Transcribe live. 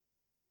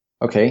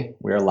Okay,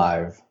 we're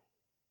live.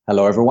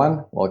 Hello,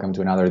 everyone. Welcome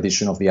to another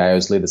edition of the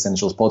iOS Lead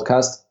Essentials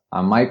podcast.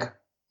 I'm Mike.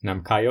 And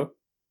I'm Kayo.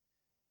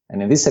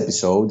 And in this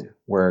episode,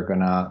 we're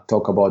going to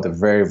talk about a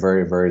very,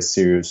 very, very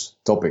serious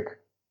topic,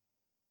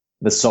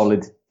 the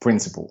solid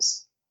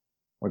principles.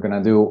 We're going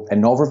to do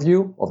an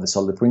overview of the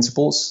solid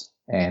principles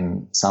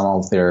and some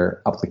of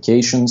their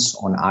applications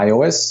on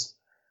iOS.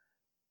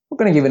 We're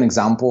going to give an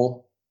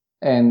example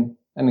and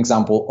an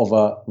example of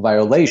a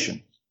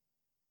violation.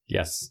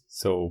 Yes,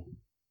 so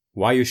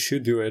why you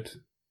should do it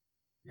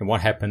and what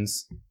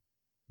happens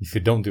if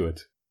you don't do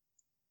it.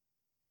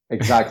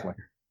 Exactly.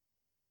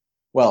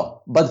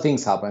 Well, bad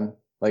things happen,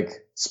 like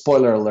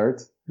spoiler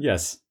alert.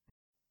 Yes.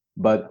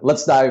 But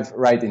let's dive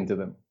right into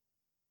them.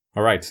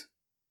 All right.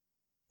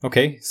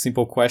 Okay,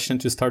 simple question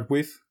to start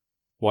with.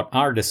 What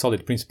are the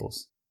solid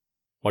principles?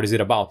 What is it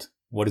about?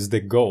 What is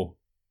the goal?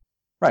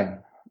 Right.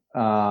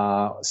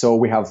 So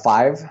we have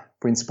 5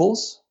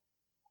 principles,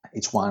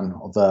 each one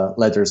of the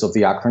letters of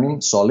the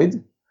acronym,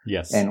 SOLID.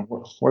 Yes. And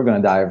we're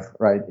going to dive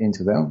right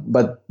into them.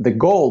 But the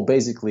goal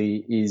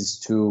basically is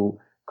to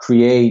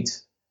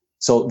create,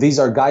 so these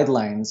are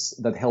guidelines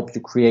that help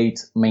you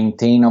create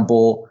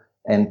maintainable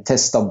and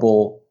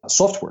testable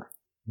software.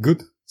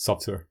 Good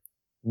software.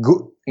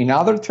 Good. In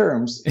other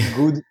terms,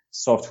 good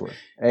software.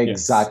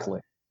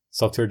 Exactly. Yes.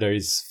 Software that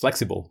is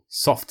flexible,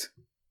 soft,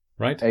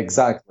 right?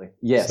 Exactly.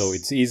 Yes. So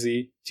it's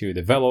easy to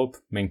develop,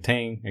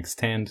 maintain,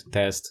 extend,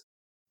 test.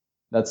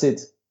 That's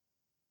it.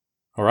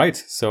 All right.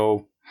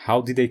 So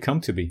how did they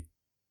come to be?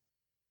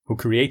 Who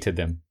created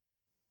them?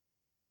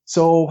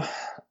 So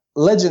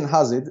legend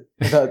has it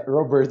that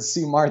Robert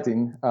C.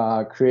 Martin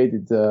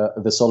created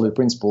the solid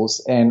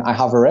principles. And I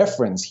have a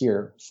reference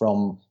here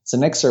it's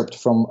an excerpt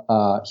from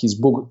his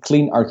book,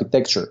 Clean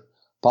Architecture,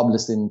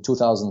 published in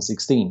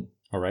 2016.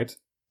 All right.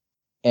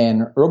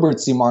 And Robert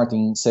C.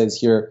 Martin says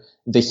here,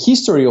 the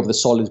history of the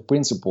solid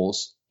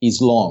principles is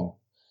long.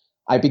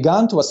 I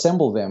began to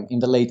assemble them in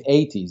the late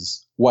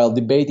 80s while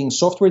debating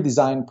software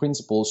design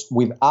principles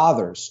with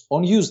others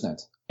on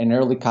Usenet, an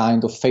early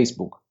kind of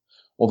Facebook.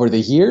 Over the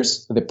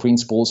years, the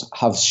principles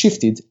have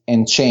shifted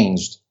and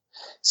changed.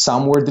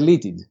 Some were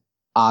deleted,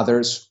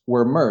 others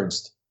were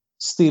merged,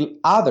 still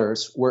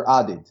others were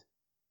added.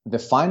 The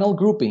final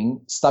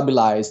grouping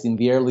stabilized in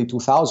the early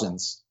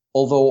 2000s,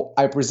 although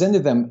I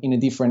presented them in a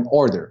different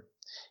order.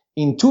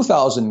 In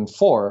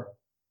 2004,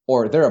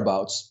 or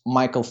thereabouts,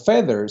 Michael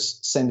Feathers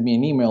sent me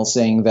an email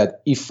saying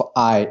that if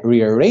I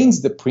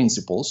rearranged the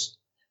principles,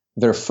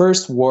 their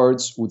first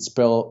words would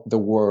spell the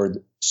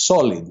word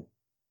solid,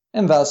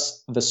 and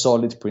thus the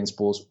solid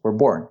principles were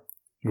born.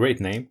 Great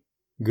name.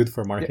 Good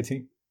for marketing.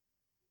 Yeah.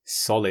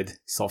 Solid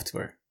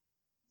software.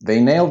 They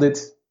nailed it.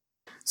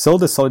 So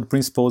the solid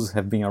principles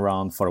have been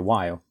around for a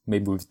while,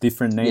 maybe with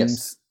different names.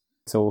 Yes.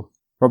 So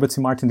Robert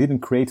C. Martin didn't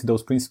create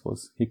those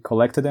principles. He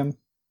collected them,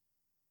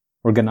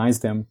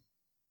 organized them,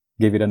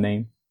 gave it a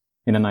name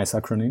in a nice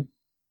acronym.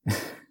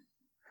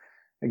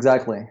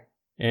 Exactly.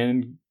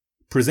 And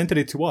presented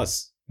it to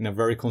us in a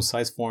very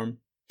concise form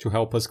to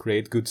help us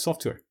create good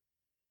software.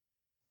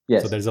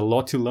 Yes. So there's a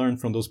lot to learn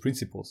from those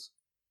principles.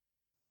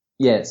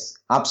 Yes,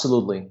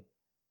 absolutely.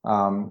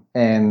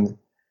 And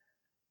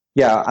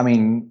yeah, I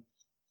mean,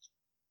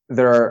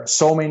 there are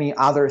so many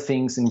other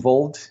things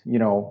involved,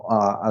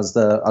 as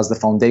the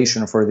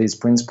foundation for these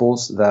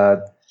principles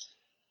that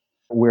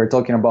we're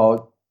talking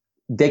about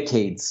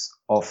decades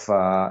of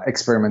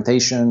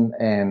experimentation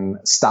and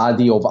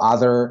study of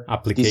other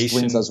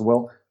disciplines as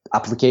well.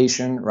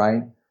 Application,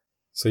 right?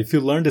 So if you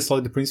learn the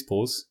solid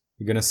principles,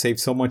 you're going to save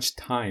so much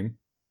time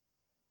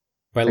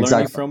by learning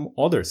Exactly. from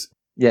others.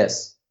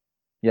 Yes.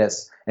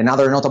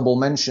 Another notable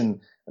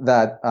mention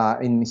that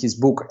in his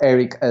book,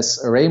 Eric S.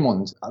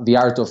 Raymond, The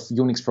Art of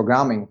Unix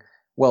Programming,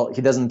 well,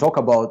 he doesn't talk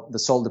about the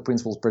solid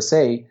principles per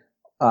se,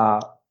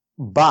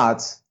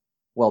 but,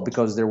 well,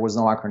 because there was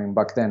no acronym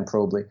back then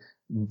probably,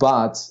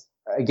 but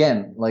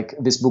again, like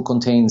this book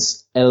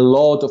contains a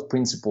lot of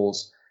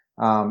principles,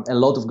 a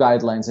lot of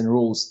guidelines and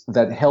rules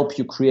that help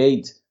you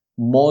create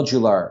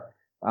modular,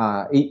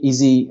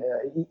 easy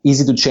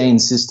to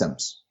change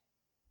systems.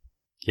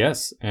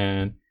 Yes,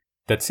 and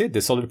that's it.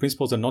 The solid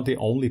principles are not the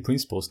only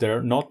principles. There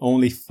are not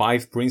only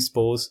 5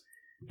 principles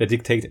that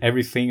dictate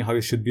everything how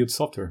you should build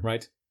software,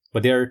 right?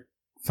 But they are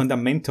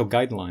fundamental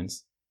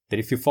guidelines that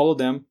if you follow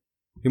them,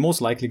 you're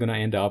most likely going to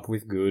end up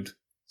with good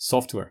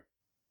software.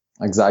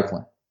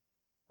 Exactly.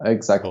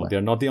 So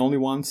they're not the only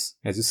ones.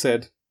 As you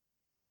said,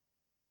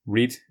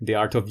 read The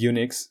Art of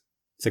Unix.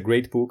 It's a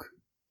great book.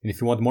 And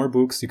if you want more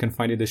books, you can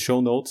find it in the show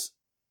notes.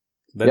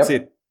 That's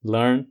it.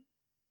 Learn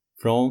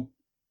from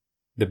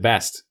the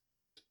best.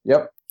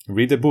 Yep.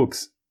 Read the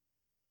books.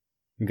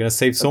 You're going to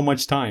save so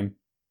much time.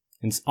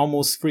 And it's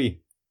almost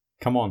free.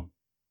 Come on.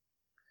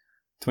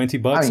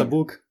 $20 a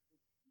book.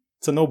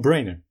 It's a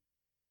no-brainer.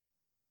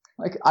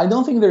 Like, I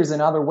don't think there's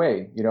another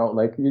way,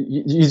 like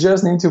you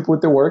just need to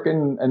put the work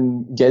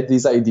and get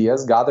these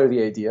ideas, gather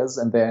the ideas,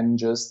 and then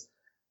just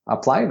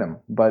apply them.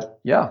 But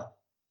yeah,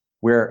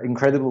 we're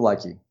incredibly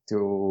lucky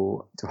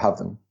to have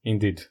them.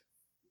 Indeed.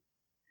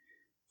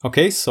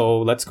 Okay,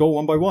 so let's go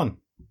one by one.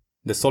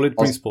 The solid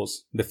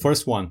principles. The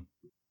first one,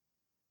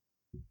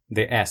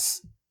 the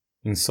S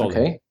in solid.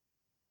 Okay.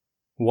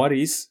 What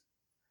is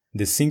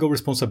the single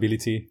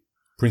responsibility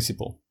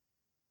principle?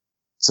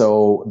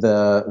 So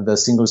the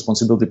single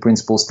responsibility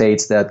principle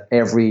states that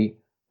every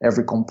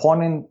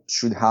component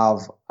should have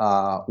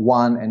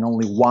one and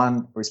only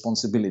one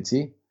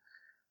responsibility.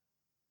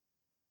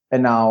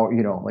 And now,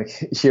 like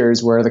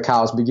here's where the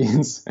chaos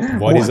begins.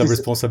 What is a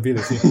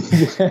responsibility?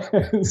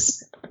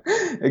 Yes,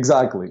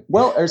 exactly.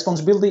 Well, a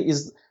responsibility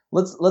is,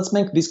 let's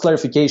make this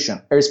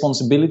clarification. A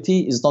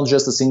responsibility is not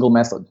just a single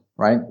method,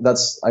 right?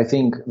 I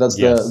think that's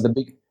yes.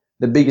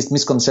 the biggest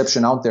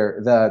misconception out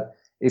there, that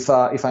if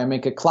I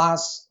make a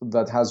class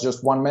that has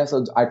just one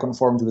method, I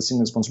conform to the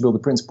single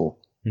responsibility principle.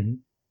 Mm-hmm.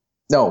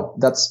 No,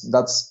 that's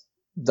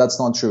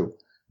not true.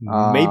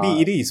 Maybe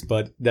it is,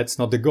 but that's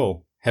not the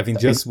goal. Having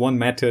just one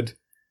method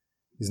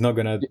is not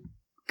gonna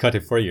cut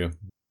it for you.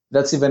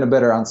 That's even a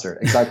better answer.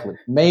 Exactly.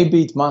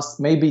 Maybe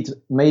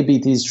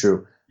it is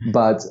true,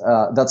 but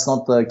that's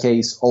not the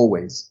case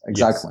always.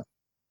 Exactly. Yes.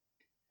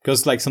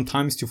 Because like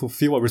sometimes to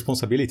fulfill a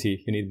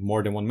responsibility, you need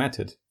more than one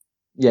method.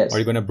 Yes. Or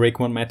you're gonna break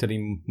one method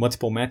in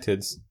multiple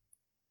methods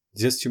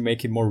just to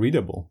make it more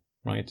readable,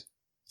 right?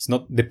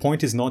 The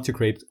point is not to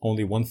create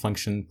only one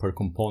function per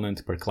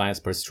component, per class,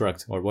 per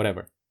struct, or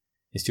whatever.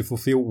 It's to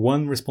fulfill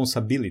one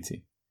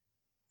responsibility.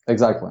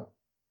 Exactly.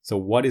 So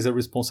what is a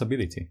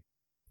responsibility?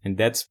 And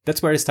that's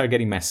where it starts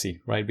getting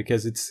messy, right?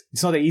 Because it's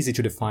not easy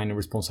to define a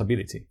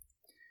responsibility.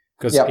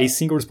 Because a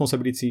single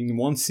responsibility in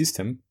one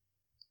system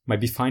might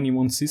be fine in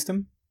one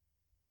system,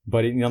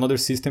 but in another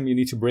system you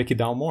need to break it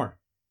down more.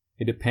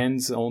 It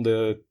depends on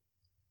the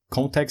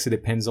context, it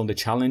depends on the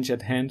challenge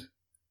at hand.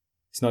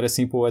 It's not as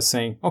simple as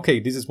saying, okay,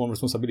 this is one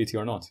responsibility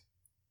or not.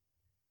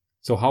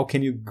 So how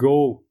can you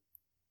go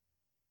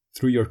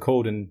through your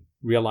code and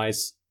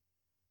realize,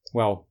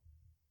 well,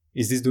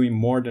 is this doing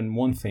more than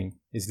one thing?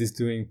 Is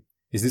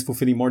this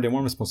fulfilling more than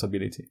one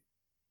responsibility?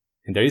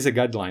 And there is a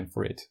guideline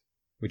for it,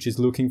 which is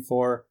looking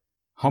for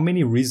how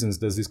many reasons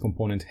does this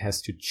component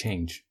has to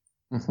change?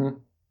 Mm-hmm.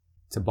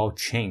 It's about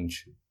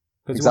change.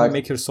 Because Exactly. you want to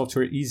make your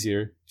software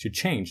easier to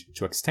change,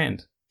 to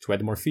extend, to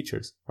add more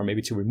features, or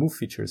maybe to remove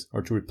features,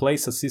 or to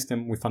replace a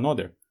system with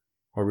another,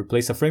 or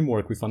replace a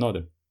framework with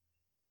another.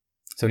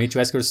 So you need to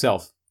ask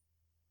yourself,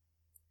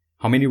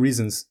 how many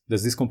reasons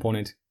does this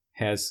component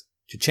has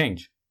to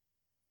change?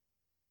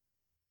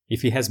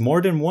 If it has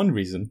more than one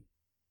reason,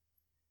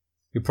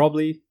 you're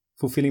probably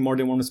fulfilling more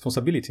than one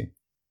responsibility.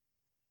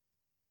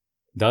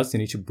 Thus, you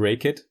need to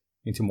break it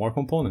into more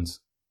components.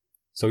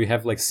 So you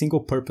have like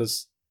single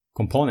purpose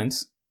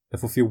components that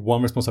fulfill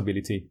one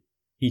responsibility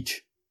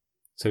each.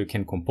 So you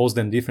can compose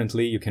them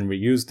differently, you can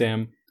reuse them,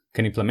 you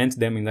can implement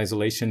them in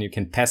isolation, you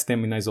can test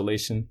them in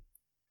isolation.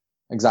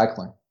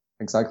 Exactly.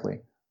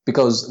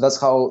 Because that's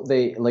how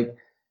they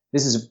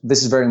this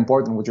is very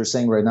important what you're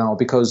saying right now,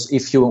 because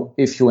if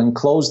you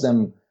enclose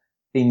them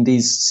in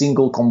this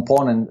single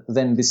component,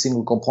 then this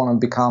single component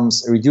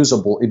becomes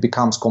reusable, it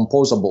becomes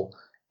composable.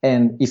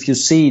 And if you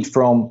see it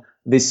from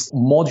this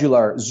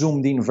modular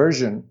zoomed in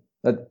version,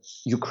 that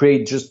you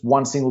create just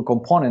one single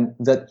component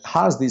that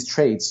has these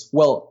traits,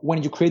 well,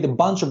 when you create a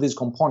bunch of these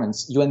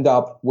components, you end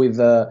up with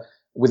a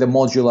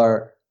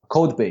modular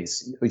code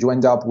base. You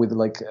end up with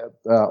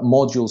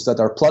modules that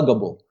are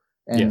pluggable.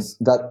 And yes.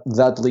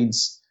 that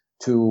leads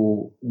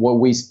to what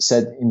we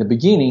said in the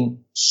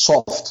beginning,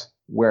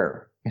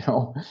 software,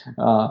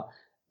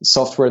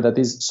 software that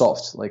is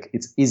soft, like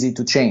it's easy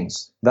to change.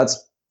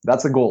 That's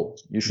the goal.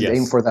 You should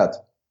aim for that.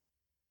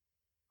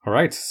 All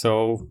right.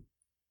 So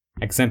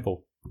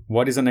example.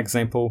 What is an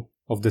example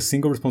of the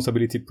single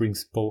responsibility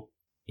principle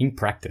in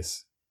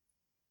practice?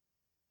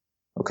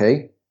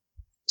 Okay.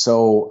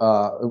 So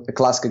a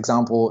classic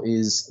example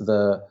is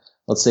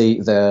let's say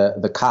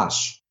the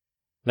cache.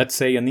 Let's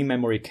say an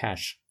in-memory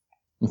cache.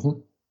 Mm-hmm.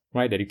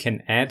 Right? That you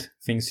can add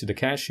things to the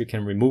cache, you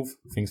can remove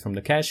things from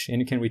the cache,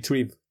 and you can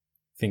retrieve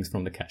things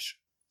from the cache.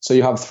 So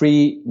you have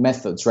three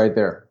methods right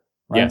there,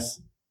 right? Yes.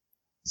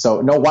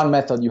 So no one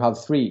method, you have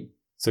three.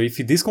 So if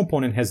this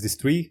component has these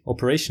three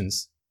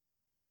operations,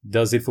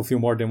 does it fulfill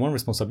more than one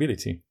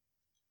responsibility?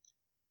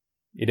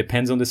 It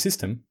depends on the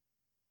system,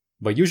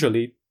 but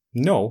usually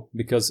no,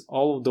 because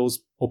all of those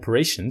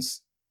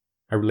operations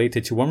are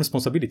related to one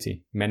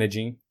responsibility,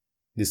 managing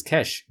this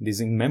cache,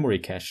 this in-memory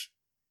cache.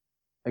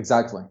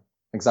 Exactly.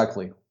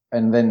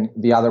 And then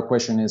the other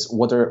question is,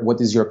 what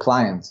is your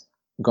client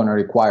going to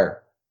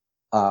require?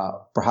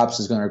 Perhaps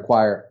it's going to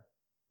require,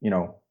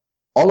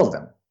 all of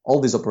them,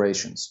 all these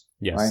operations,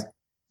 yes. Right?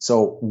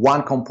 So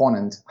one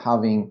component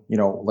having,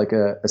 like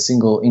a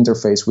single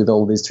interface with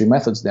all these three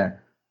methods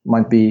there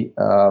might be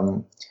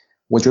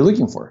what you're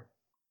looking for.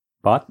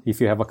 But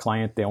if you have a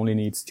client that only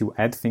needs to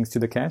add things to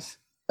the cache,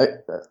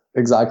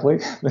 exactly,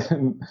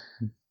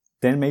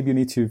 then maybe you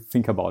need to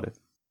think about it.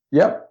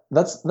 Yeah,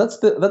 that's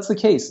the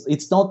case.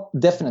 It's not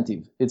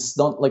definitive. It's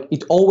not like,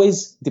 it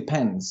always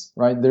depends,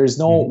 right? There is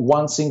no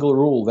one single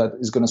rule that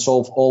is going to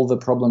solve all the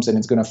problems and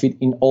it's going to fit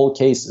in all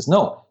cases.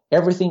 No,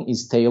 everything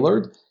is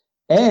tailored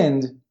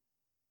and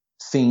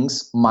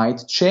things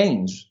might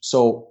change.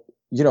 So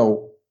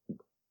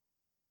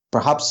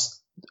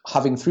perhaps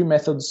having three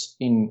methods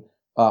in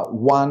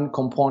one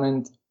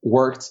component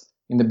worked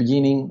in the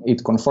beginning,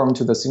 it conformed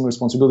to the single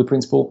responsibility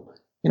principle.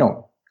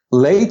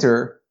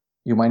 Later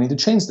you might need to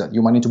change that.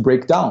 You might need to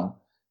break down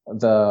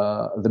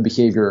the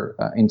behavior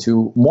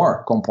into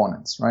more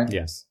components, right?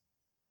 Yes.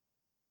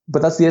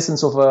 But that's the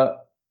essence of a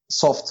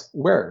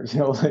software,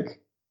 like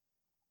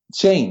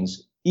change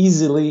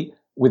easily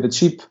with a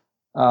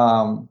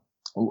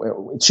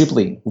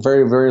cheaply,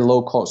 very, very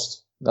low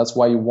cost. That's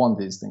why you want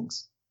these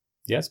things.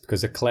 Yes,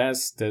 because a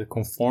class that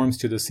conforms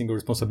to the single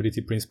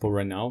responsibility principle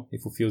right now,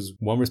 it fulfills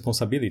one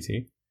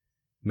responsibility,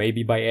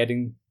 maybe by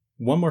adding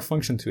one more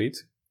function to it,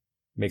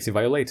 makes it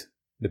violate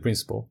the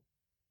principle.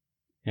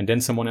 And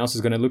then someone else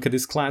is going to look at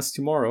this class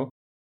tomorrow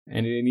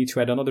and they need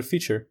to add another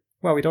feature.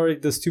 Well, it already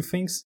does 2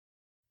 things.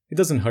 It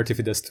doesn't hurt if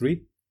it does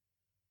 3.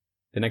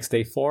 The next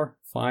day 4,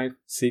 5,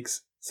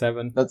 6,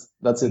 7. That's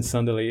it. And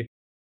suddenly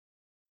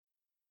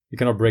you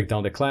cannot break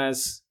down the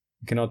class,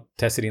 you cannot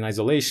test it in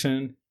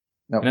isolation,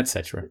 and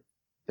etc.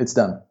 It's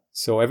done.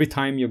 So every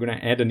time you're going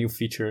to add a new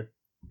feature,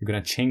 you're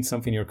going to change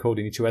something in your code,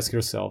 you need to ask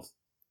yourself,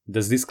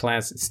 does this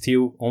class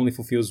still only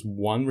fulfills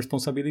one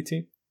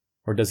responsibility?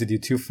 Or does it do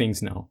 2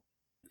 things now?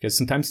 Because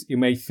sometimes you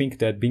may think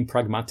that being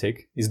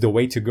pragmatic is the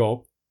way to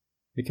go,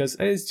 because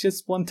it's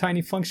just one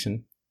tiny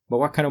function. But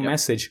what kind of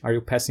message are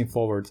you passing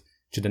forward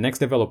to the next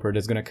developer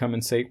that's going to come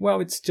and say, well,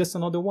 it's just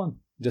another one.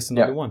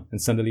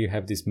 And suddenly you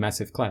have this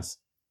massive class.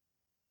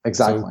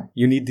 Exactly. So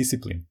you need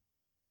discipline.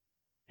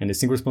 And the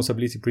single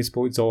responsibility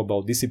principle is all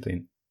about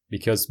discipline,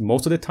 because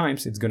most of the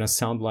times it's going to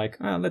sound like,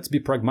 let's be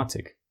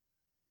pragmatic.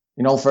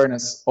 In all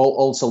fairness,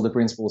 also the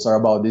principles are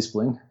about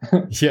discipline.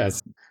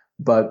 Yes.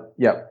 But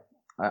yeah,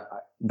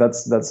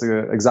 that's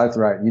exactly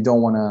right. You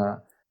don't want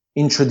to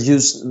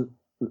introduce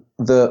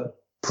the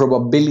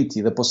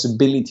probability, the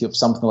possibility of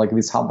something like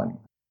this happening.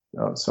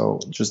 So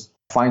just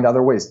find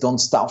other ways. Don't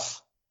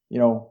stuff,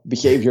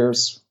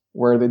 behaviors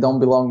where they don't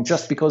belong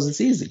just because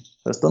it's easy.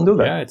 Just don't do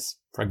that. Yeah, it's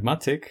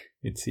pragmatic.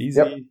 It's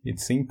easy.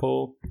 It's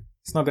simple.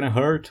 It's not going to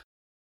hurt.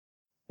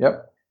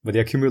 Yep. But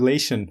the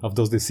accumulation of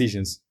those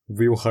decisions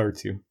will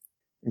hurt you.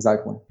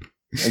 Exactly.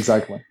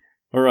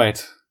 All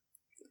right.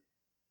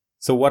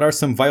 So what are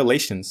some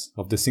violations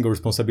of the single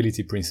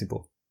responsibility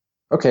principle?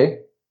 Okay.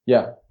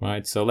 Yeah.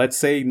 Right. So let's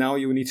say now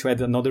you need to add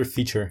another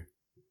feature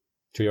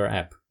to your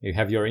app. You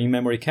have your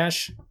in-memory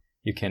cache.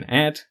 You can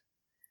add.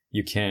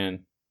 You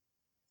can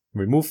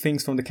remove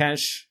things from the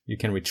cache. You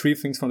can retrieve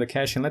things from the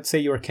cache. And let's say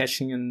you're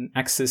caching an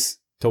access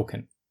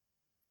token.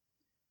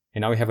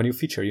 And now you have a new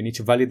feature. You need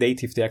to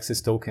validate if the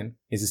access token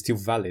is still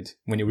valid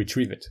when you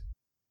retrieve it.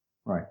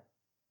 Right.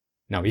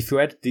 Now, if you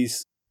add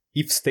this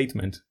if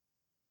statement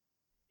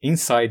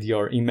inside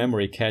your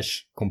in-memory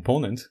cache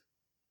component,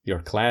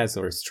 your class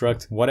or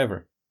struct,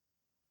 whatever,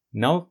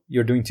 now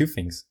you're doing 2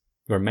 things.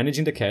 You're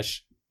managing the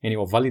cache and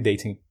you're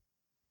validating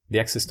the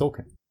access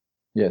token.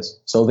 Yes.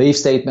 So the if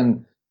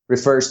statement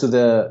refers to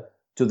the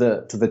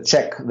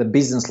check, the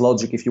business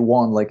logic, if you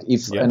want, like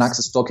if an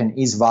access token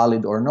is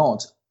valid or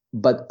not.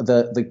 But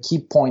the key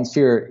point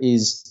here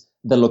is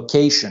the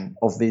location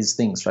of these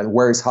things, right?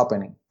 Where it's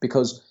happening.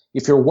 Because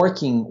if you're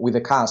working with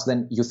a cache,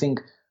 then you think,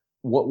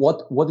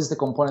 what is the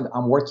component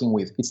I'm working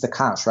with? It's the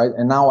cache, right?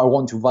 And now I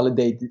want to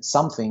validate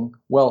something.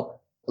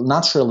 Well,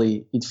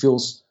 naturally, it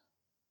feels,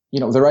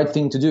 the right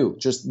thing to do.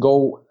 Just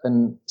go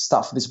and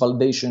stuff this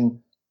validation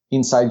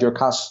inside your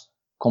cache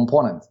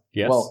component.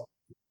 Yes. Well,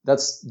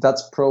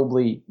 that's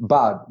probably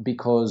bad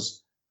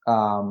because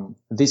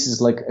this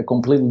is like a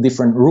completely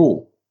different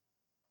rule.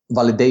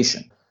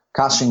 Validation.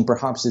 Caching,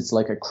 perhaps it's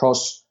like a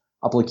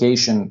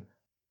cross-application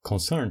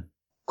concern,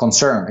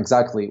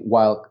 exactly,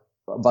 while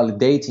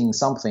validating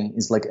something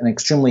is like an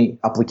extremely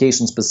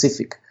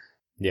application-specific.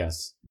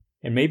 Yes.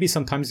 And maybe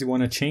sometimes you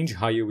want to change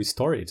how you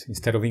store it.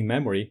 Instead of in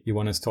memory, you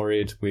want to store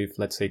it with,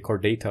 let's say, core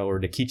data or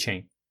the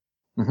keychain.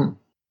 Mm-hmm.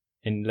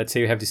 And let's say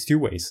you have these 2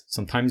 ways.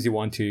 Sometimes you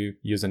want to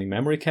use an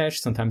in-memory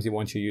cache. Sometimes you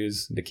want to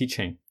use the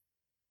keychain.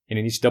 And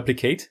you need to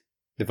duplicate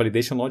the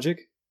validation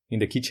logic in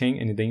the keychain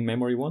and in the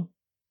in-memory one.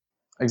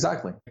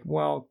 Exactly.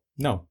 Well,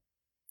 no.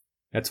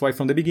 That's why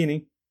from the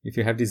beginning, if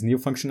you have this new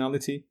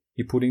functionality,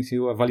 you put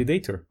into a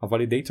validator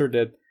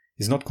that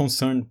is not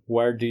concerned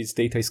where this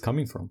data is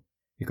coming from.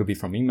 It could be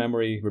from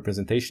in-memory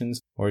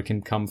representations, or it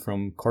can come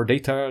from core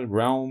data,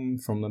 realm,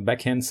 from a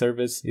backend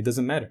service. It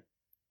doesn't matter.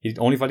 It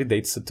only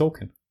validates a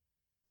token.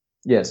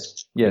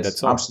 Yes,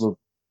 that's all.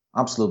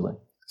 Absolutely.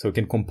 So you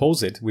can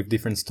compose it with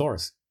different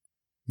stores.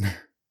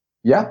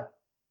 Yeah,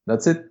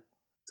 that's it.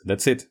 So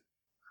that's it.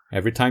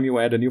 Every time you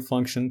add a new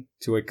function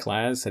to a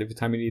class, every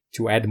time you need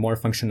to add more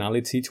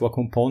functionality to a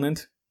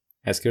component,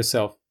 ask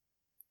yourself,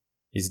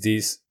 is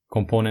this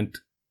component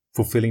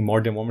fulfilling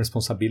more than one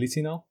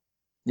responsibility now?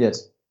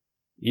 Yes.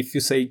 If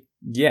you say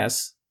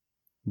yes,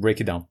 break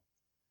it down.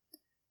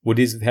 Would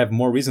this have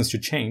more reasons to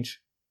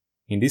change?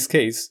 In this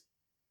case,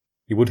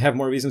 you would have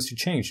more reasons to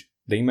change.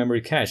 The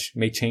in-memory cache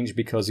may change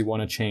because you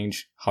want to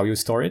change how you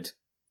store it,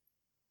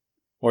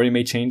 or it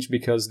may change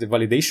because the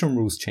validation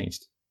rules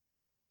changed.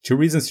 2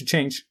 reasons to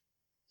change,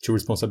 2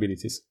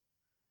 responsibilities.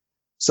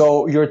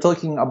 So you're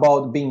talking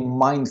about being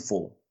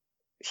mindful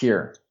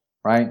here,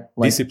 right?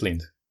 Like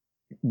disciplined.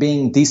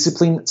 Being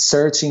disciplined,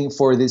 searching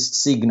for these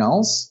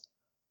signals.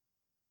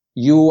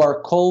 You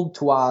are called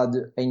to add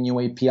a new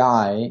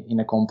API in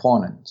a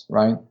component,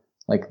 right?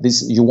 Like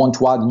this, you want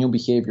to add new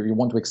behavior, you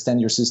want to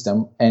extend your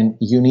system, and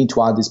you need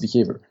to add this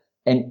behavior.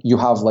 And you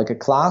have like a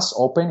class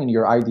open in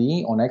your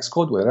IDE on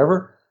Xcode,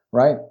 whatever,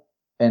 right?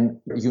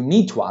 And you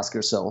need to ask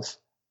yourself,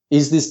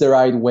 is this the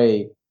right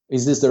way?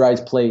 Is this the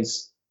right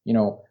place?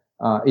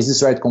 Is this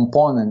the right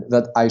component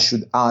that I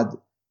should add?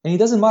 And it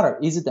doesn't matter.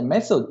 Is it a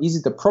method? Is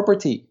it a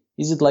property?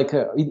 Is it like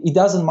it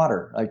doesn't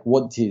matter like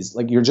what it is.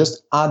 Like you're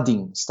just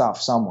adding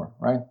stuff somewhere,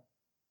 right?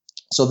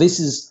 So this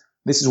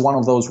is one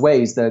of those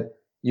ways that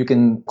you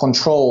can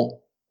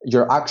control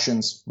your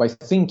actions by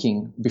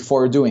thinking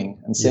before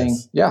doing and saying,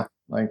 yeah,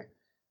 like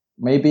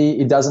maybe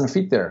it doesn't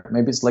fit there.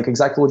 Maybe it's like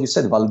exactly what you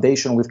said,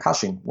 validation with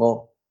caching.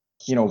 Well,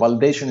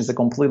 validation is a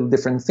completely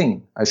different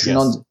thing. I should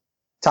not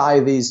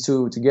tie these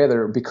two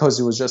together because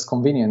it was just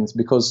convenient,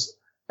 because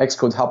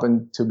Xcode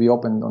happened to be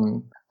opened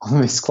on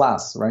this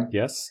class, right?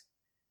 Yes.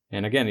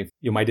 And again, if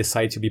you might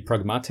decide to be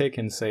pragmatic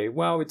and say,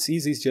 well, it's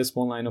easy, it's just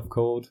one line of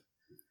code.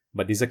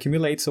 But this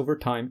accumulates over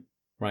time,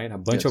 right? A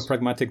bunch of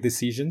pragmatic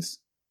decisions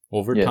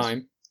over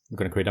time, you're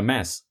going to create a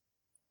mess.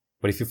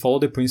 But if you follow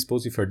the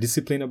principles, if you're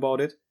disciplined about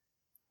it,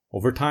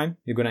 over time,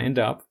 you're going to end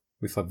up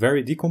with a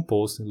very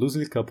decomposed,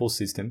 loosely coupled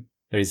system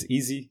that is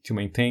easy to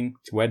maintain,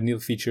 to add new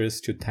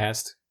features, to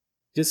test.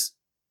 Just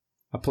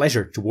a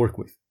pleasure to work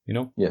with,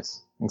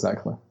 Yes,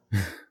 exactly.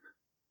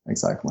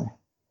 Exactly.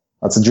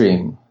 That's a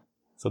dream.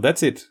 So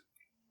that's it.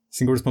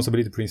 Single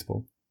responsibility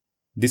principle.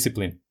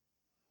 Discipline.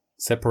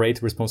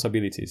 Separate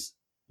responsibilities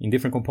in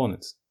different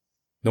components.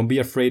 Don't be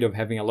afraid of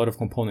having a lot of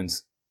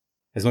components.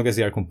 As long as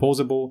they are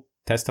composable,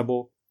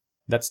 testable,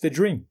 that's the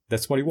dream.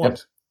 That's what you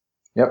want.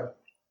 Yep.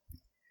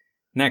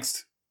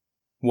 Next,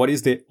 what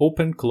is the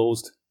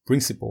open-closed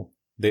principle?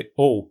 The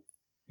O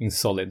in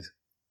Solid.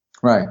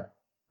 Right.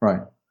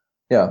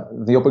 Yeah,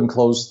 the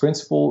open-closed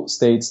principle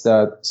states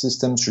that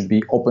systems should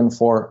be open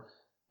for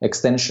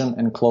extension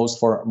and closed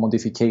for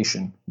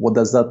modification. What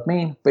does that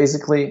mean?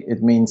 Basically,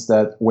 it means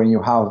that when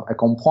you have a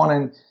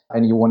component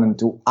and you want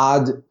to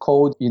add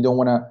code, you don't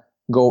want to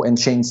go and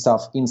change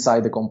stuff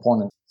inside the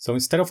component. So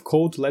instead of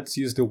code, let's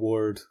use the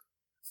word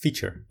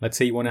feature. Let's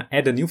say you want to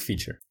add a new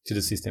feature to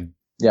the system.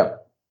 Yeah.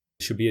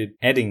 You should be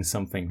adding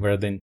something rather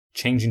than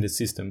changing the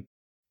system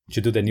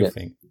to do the new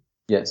thing.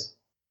 Yes.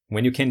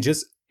 When you can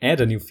just add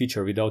a new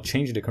feature without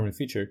changing the current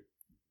feature,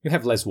 you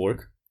have less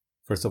work,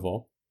 first of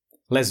all,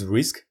 less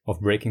risk of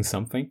breaking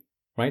something,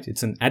 right?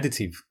 It's an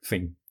additive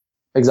thing.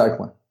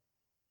 Exactly.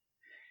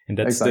 And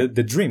that's the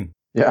dream.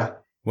 Yeah. You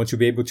want to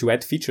be able to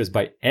add features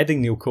by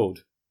adding new code.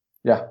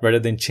 Yeah. Rather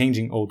than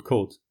changing old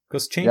code.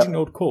 Because changing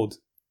old code,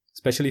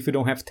 especially if you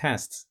don't have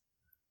tests,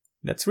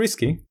 that's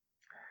risky.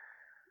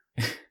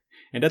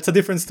 And that's a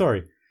different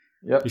story.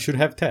 Yep. You should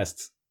have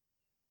tests.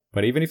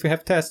 But even if you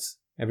have tests,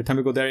 every time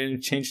you go there and you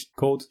change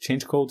code,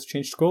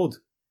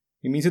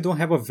 it means you don't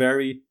have a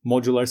very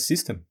modular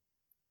system.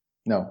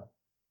 No.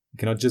 You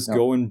cannot just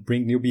go and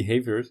bring new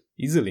behaviors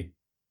easily.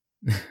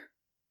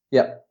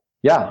 Yeah.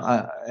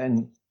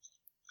 And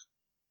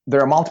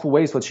there are multiple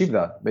ways to achieve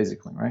that,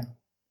 basically, right?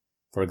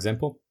 For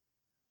example?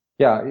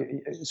 Yeah.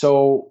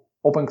 So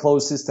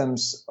open-closed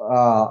systems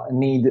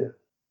need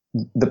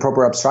the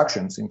proper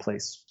abstractions in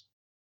place,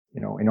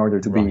 in order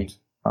to be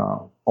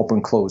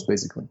open-closed,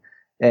 basically.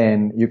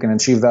 And you can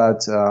achieve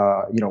that,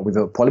 with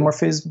a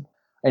polymorphism.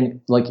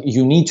 And like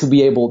you need to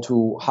be able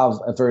to have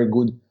a very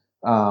good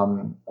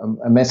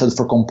a method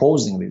for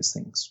composing these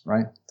things,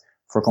 right?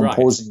 For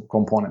composing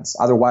components.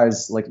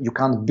 Otherwise, like you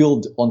can't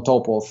build on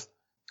top of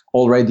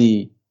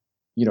already,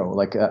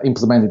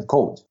 implemented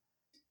code.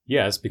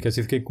 Yes, because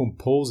if you can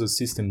compose a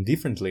system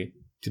differently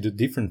to do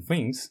different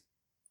things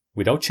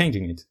without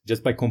changing it,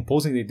 just by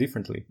composing it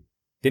differently,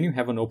 then you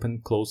have an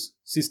open-closed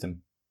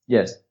system.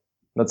 Yes,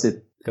 that's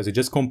it. Because you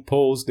just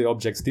compose the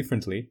objects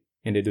differently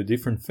and they do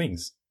different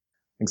things.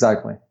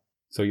 Exactly.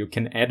 So you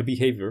can add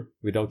behavior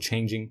without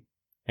changing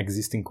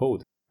existing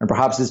code. And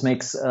perhaps this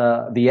makes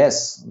the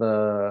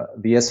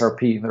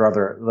SRP,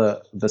 rather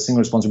the single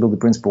responsibility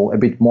principle, a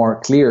bit more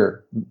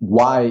clear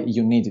why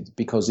you need it.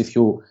 Because if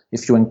you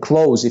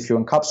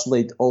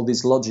encapsulate all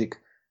this logic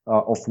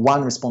of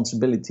one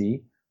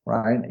responsibility,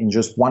 right, in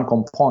just one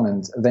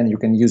component, then you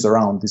can use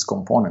around this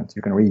component.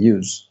 You can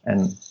reuse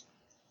and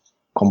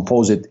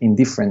compose it in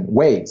different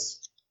ways.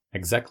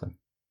 Exactly.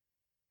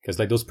 Because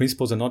those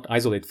principles are not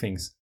isolate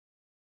things.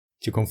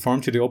 To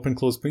conform to the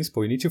open-closed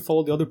principle, you need to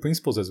follow the other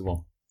principles as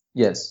well.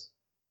 Yes,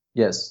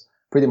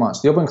 pretty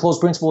much. The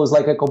open-closed principle is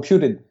like a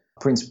computed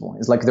principle.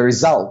 It's like the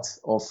result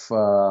of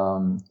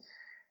the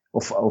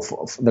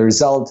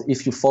result.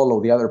 If you follow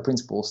the other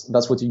principles,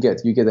 that's what you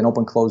get. You get an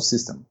open-closed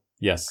system.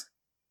 Yes.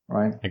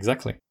 Right?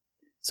 Exactly.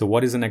 So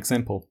what is an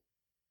example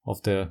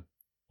of the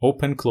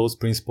open-closed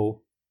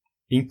principle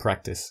in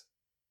practice?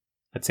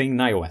 Let's say in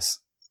iOS.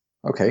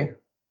 Okay.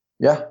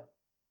 Yeah.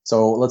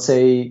 So let's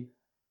say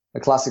a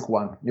classic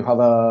one. You have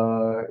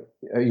a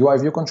UI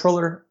view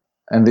controller,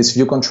 And this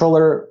view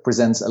controller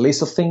presents a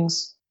list of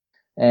things,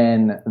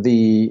 and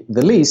the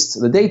list,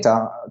 the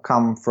data,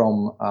 come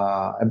from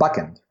a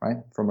backend, right?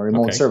 From a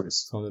remote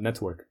service. From the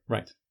network,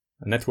 right?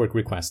 A network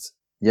request.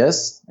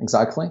 Yes,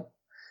 exactly.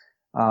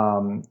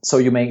 So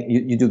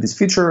you do this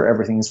feature,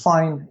 everything is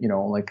fine,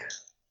 like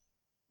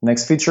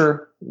next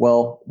feature,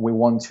 well, we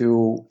want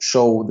to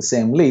show the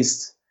same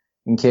list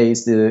in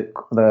case the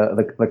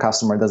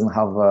customer doesn't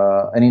have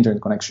an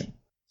internet connection.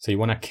 So you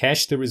want to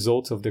cache the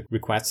results of the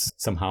requests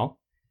somehow.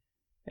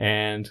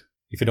 And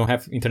if you don't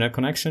have internet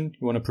connection,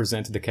 you want to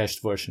present the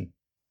cached version.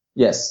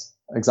 Yes,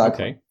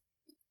 exactly. Okay.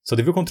 So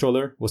the view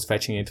controller was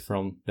fetching it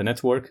from the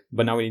network,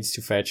 but now it needs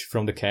to fetch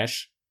from the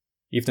cache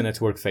if the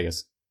network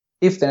fails.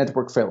 If the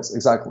network fails,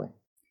 exactly.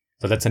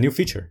 So that's a new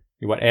feature.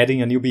 You are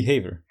adding a new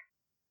behavior.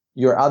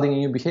 You're adding a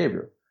new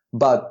behavior.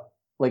 But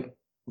like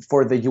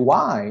for the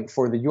UI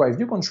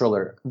view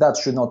controller, that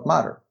should not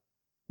matter,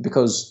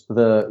 because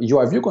the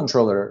UI view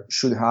controller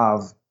should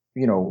have,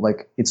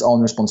 like its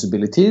own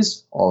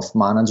responsibilities of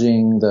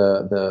managing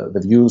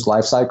the views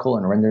lifecycle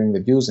and rendering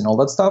the views and all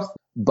that stuff.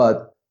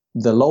 But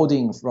the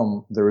loading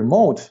from the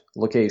remote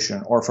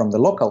location or from the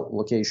local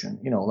location,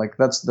 like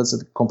that's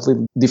a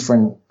completely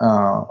different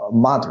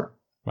matter.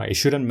 Right. It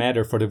shouldn't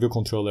matter for the view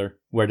controller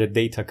where the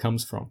data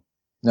comes from.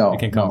 No, it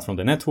can come from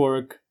the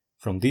network,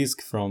 from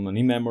disk, from an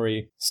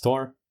in-memory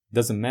store.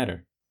 Doesn't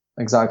matter.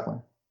 Exactly.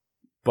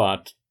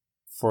 But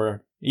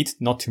for it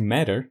not to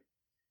matter,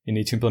 you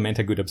need to implement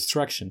a good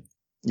abstraction.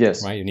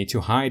 Yes. Right. You need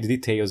to hide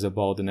details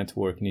about the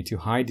network. You need to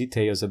hide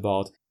details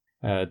about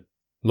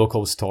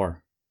local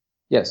store.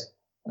 Yes.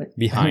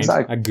 Behind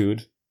a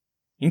good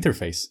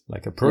interface,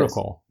 like a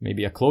protocol,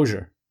 maybe a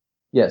closure.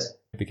 Yes.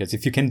 Because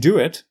if you can do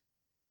it,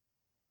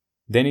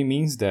 then it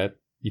means that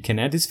you can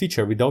add this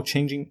feature without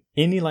changing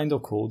any line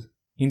of code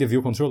in the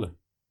view controller.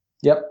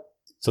 Yep.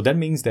 So that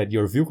means that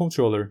your view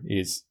controller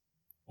is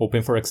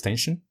open for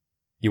extension.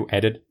 You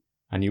added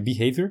a new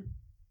behavior,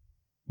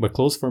 but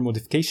closed for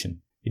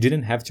modification. You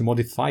didn't have to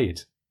modify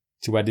it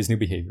to add this new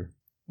behavior.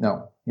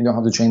 No, you don't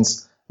have to change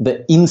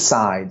the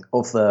inside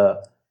of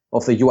the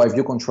UI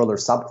view controller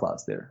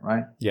subclass there,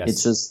 right? Yes.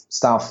 It's just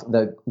stuff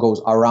that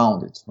goes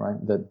around it, right?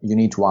 That you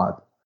need to add.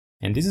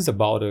 And this is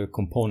about a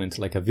component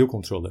like a view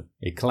controller,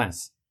 a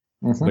class.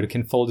 Mm-hmm. But it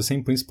can follow the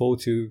same principle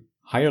to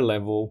higher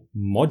level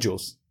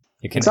modules.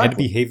 You can add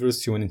behaviors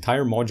to an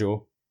entire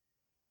module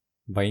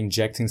by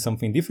injecting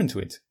something different to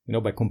it,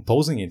 by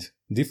composing it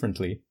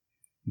differently,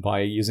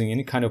 by using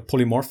any kind of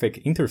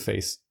polymorphic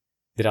interface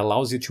that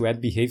allows you to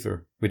add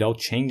behavior without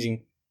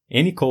changing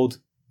any code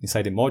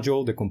inside the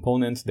module, the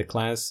component, the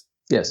class.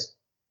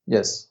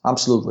 Yes,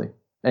 absolutely.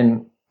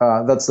 And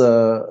that's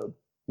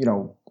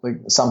like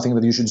something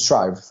that you should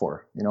strive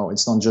for.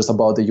 It's not just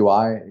about the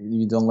UI.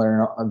 You don't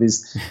learn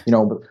this,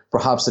 but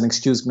perhaps an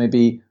excuse may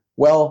be,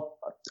 well,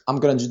 I'm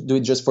going to do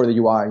it just for the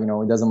UI.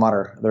 It doesn't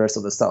matter the rest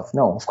of the stuff.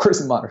 No, of course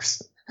it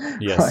matters.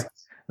 Yes. Right?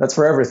 That's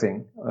for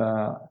everything.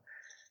 And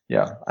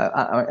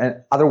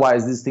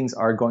otherwise, these things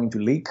are going to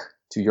leak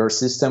to your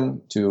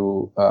system,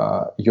 to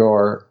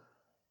your,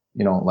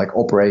 like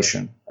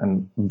operation,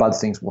 and bad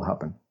things will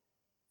happen.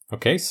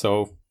 Okay,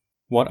 so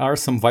what are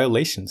some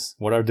violations?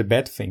 What are the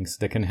bad things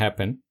that can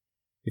happen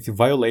if you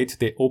violate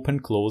the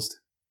open-closed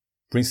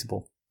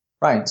principle?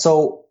 Right.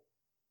 So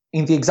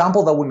in the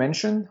example that we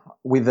mentioned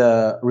with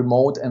the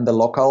remote and the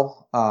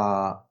local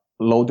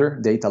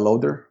data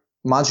loader,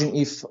 imagine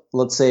if,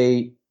 let's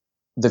say,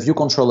 the view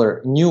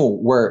controller knew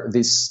where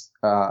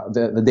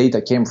the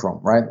data came from,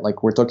 right?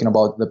 Like we're talking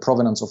about the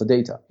provenance of the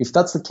data. If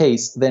that's the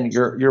case, then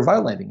you're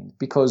violating it,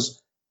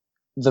 because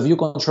the view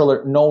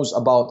controller knows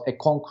about a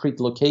concrete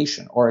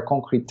location, or a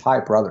concrete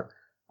type rather,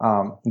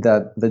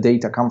 that the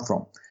data come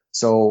from.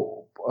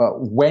 So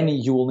when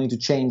you will need to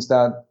change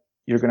that,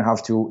 you're going to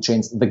have to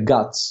change the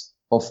guts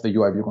of the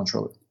UI view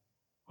controller.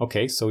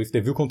 Okay, so if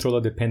the view controller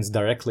depends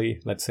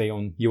directly, let's say,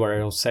 on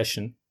URL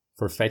session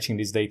for fetching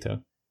this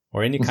data,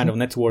 or any kind of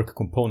network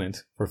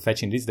component for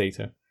fetching this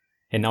data,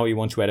 and now you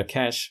want to add a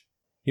cache,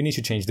 you need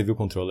to change the view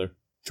controller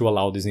to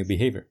allow this new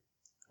behavior.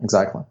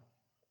 Exactly.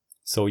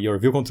 So your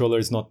view controller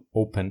is not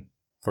open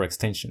for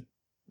extension.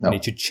 No. You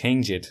need to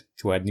change it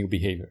to add new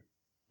behavior.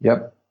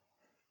 Yep,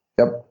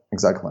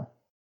 exactly.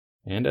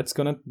 And that's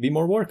going to be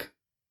more work.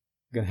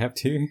 You're going to have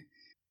to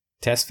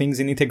test things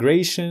in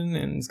integration,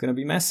 and it's going to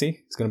be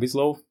messy. It's going to be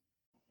slow.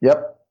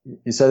 Yep,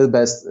 you said it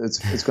best.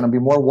 It's going to be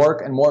more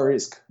work and more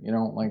risk.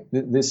 Like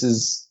this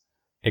is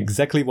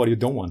exactly what you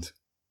don't want.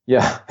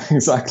 Yeah,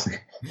 exactly.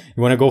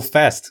 You want to go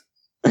fast,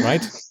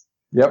 right?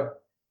 Yep.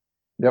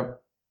 You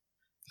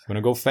want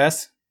to go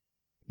fast?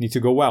 You need to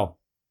go well.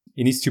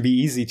 It needs to be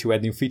easy to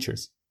add new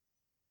features.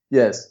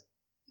 Yes.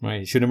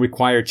 Right. It shouldn't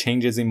require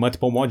changes in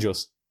multiple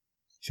modules.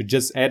 You should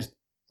just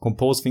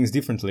compose things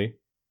differently,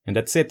 and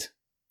that's it.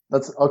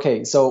 That's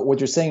okay. So what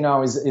you're saying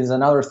now is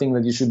another thing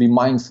that you should be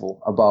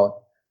mindful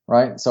about,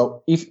 right?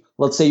 So if,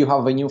 let's say, you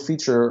have a new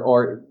feature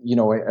or,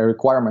 a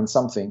requirement,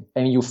 something,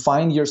 and you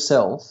find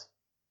yourself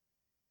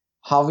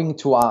having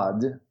to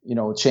add,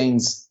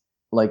 change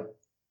like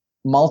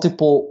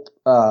multiple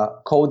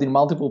code in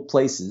multiple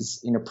places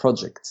in a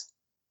project,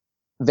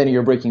 then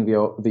you're breaking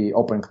the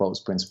open close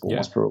principle,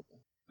 most probably.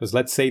 Because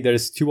let's say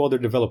there's 2 other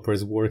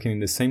developers working in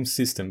the same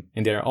system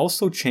and they're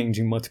also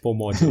changing multiple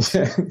modules.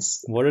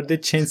 Yes. What are the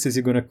chances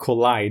you're going to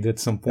collide at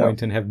some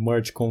point and have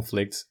merge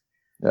conflicts?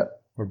 Yeah.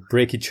 Or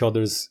break each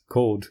other's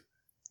code,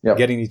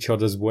 get in each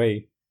other's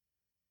way?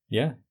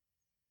 Yeah.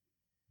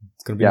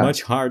 It's going to be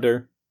much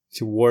harder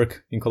to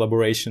work in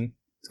collaboration.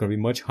 It's going to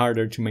be much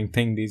harder to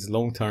maintain these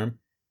long term,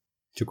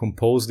 to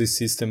compose this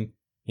system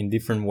in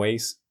different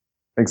ways.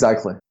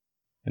 Exactly.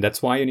 And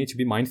that's why you need to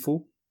be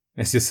mindful,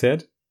 as you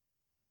said.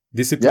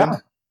 Discipline. Yeah.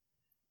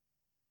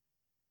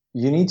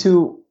 You need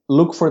to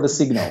look for the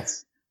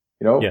signals,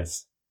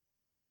 Yes.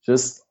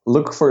 Just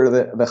look for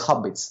the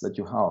habits that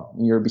you have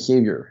in your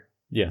behavior.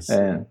 Yes.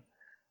 And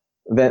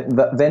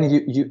then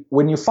you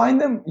when you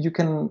find them, you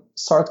can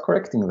start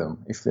correcting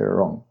them if they're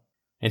wrong.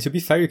 And to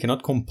be fair, you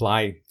cannot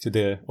comply to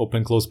the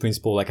open-close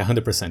principle like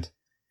 100%.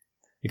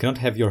 You cannot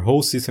have your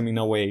whole system in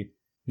a way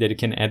that you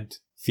can add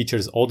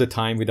features all the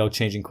time without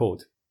changing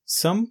code.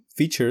 Some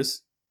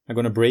features are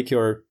going to break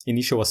your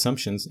initial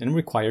assumptions and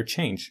require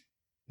change.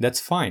 That's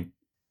fine.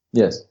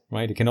 Yes.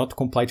 Right? You cannot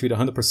comply to it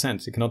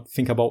 100%. You cannot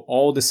think about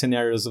all the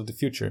scenarios of the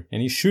future,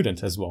 and you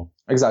shouldn't as well.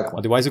 Exactly.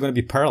 Otherwise, you're going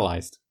to be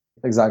paralyzed.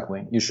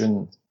 Exactly. You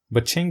shouldn't.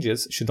 But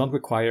changes should not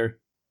require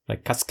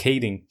like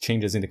cascading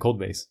changes in the code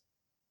base.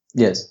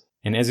 Yes.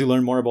 And as you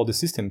learn more about the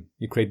system,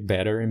 you create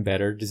better and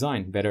better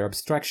design, better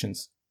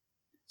abstractions.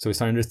 So you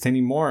start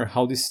understanding more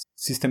how this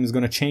system is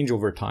going to change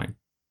over time.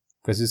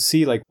 Because you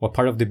see like what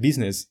part of the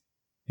business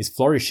is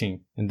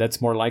flourishing, and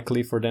that's more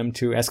likely for them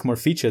to ask more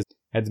features,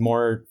 add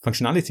more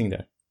functionality in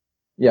there.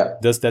 Yeah.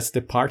 Thus, that's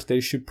the part that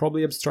you should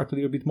probably abstract a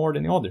little bit more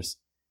than the others.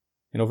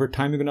 And over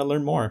time, you're going to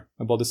learn more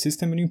about the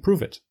system and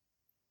improve it.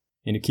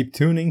 And you keep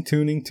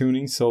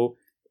tuning. So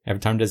every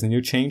time there's a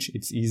new change,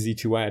 it's easy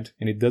to add,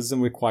 and it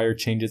doesn't require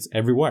changes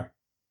everywhere.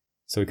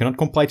 So you cannot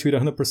comply to it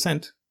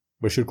 100%,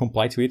 but you should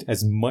comply to it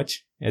as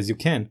much as you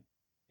can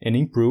and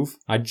improve,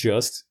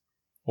 adjust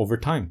over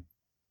time.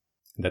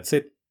 That's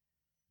it.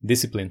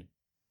 Discipline.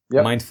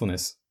 Yep.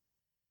 Mindfulness.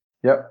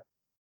 Yep.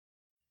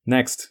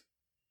 Next,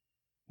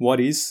 what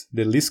is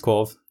the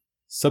Liskov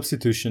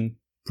substitution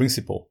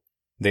principle?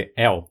 The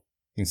L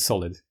in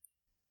Solid.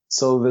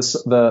 So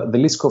the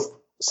Liskov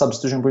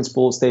substitution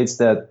principle states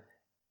that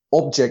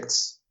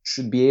objects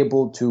should be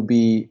able to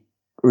be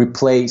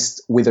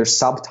replaced with their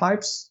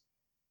subtypes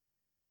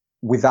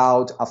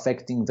without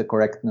affecting the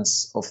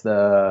correctness of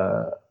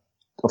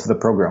the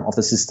program, of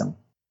the system.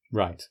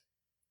 Right.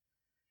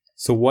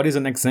 So what is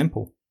an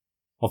example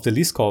of the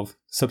Liskov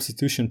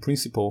substitution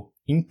principle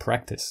in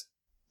practice?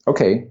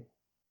 Okay.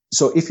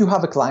 So if you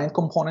have a client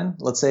component,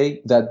 let's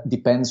say, that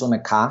depends on a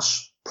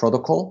cache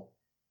protocol.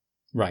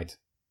 Right.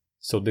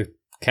 So the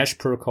cache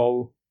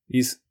protocol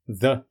is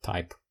the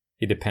type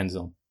it depends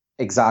on.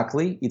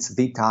 Exactly. It's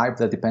the type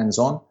that depends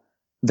on.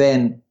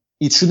 Then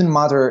it shouldn't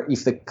matter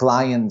if the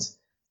client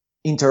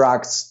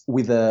interacts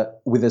with a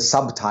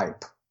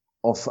subtype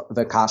of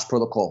the cache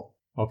protocol.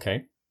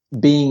 Okay.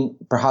 Being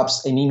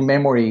perhaps an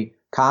in-memory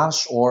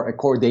cache or a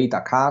core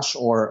data cache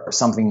or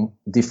something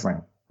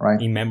different,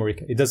 right?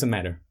 In-memory, it doesn't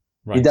matter.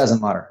 Right. It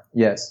doesn't matter.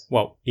 Yes.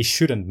 Well, it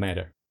shouldn't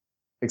matter.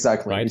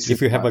 Exactly. Right?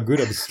 If you have a good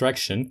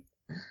abstraction,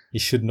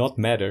 it should not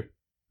matter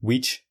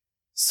which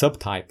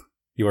subtype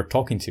you are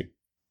talking to.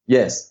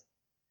 Yes.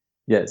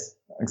 Yes.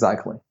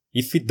 Exactly.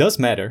 If it does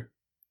matter,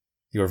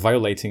 you are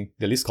violating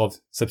the Liskov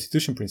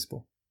substitution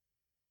principle.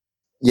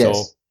 Yes.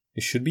 So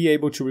you should be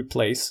able to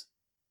replace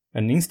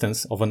an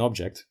instance of an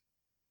object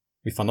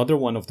with another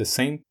one of the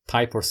same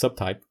type or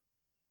subtype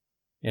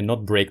and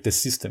not break the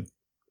system.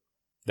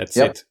 That's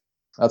it.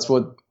 That's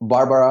what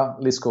Barbara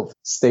Liskov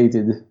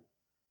stated.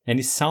 And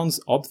it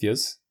sounds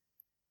obvious,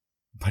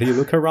 but you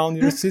look around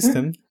your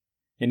system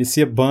and you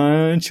see a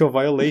bunch of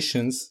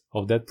violations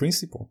of that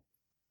principle.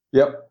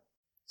 Yep.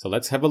 So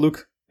let's have a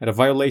look at a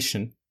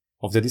violation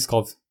of the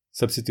Liskov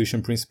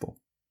substitution principle.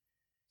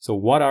 So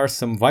what are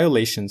some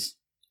violations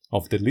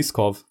of the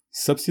Liskov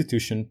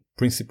substitution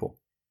principle?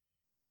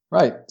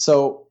 Right.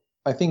 So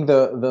I think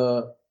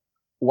the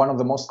one of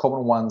the most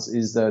common ones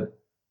is that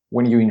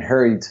when you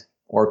inherit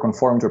or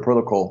conform to a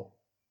protocol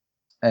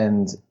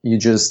and you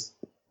just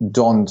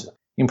don't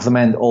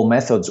implement all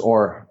methods,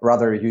 or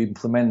rather you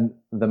implement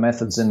the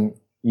methods and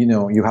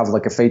you have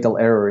like a fatal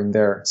error in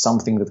there,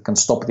 something that can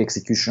stop the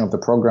execution of the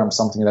program,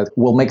 something that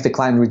will make the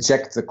client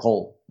reject the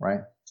call,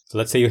 right? So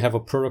let's say you have a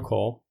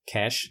protocol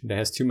cache that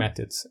has 2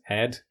 methods,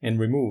 add and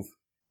remove.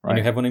 Right. And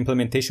you have an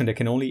implementation that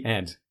can only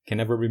add, can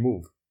never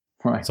remove.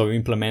 Right. So you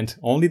implement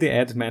only the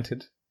add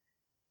method,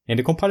 and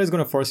the compiler is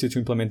going to force you to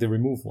implement the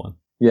remove one.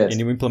 Yes.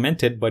 And you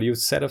implement it, but you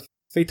set a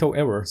fatal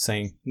error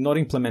saying, not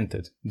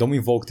implemented, don't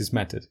invoke this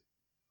method.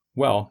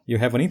 Well, you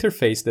have an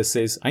interface that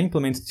says, I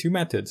implement 2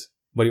 methods,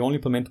 but you only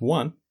implement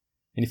one,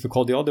 and if you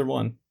call the other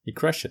one, it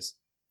crashes.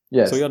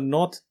 Yes. So you're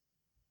not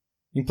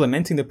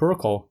implementing the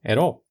protocol at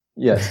all.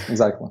 Yes,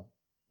 exactly.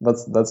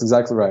 That's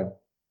exactly right.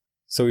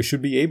 So you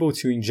should be able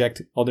to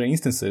inject other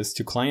instances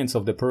to clients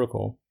of the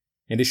protocol,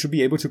 and they should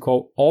be able to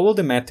call all of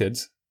the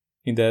methods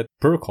in that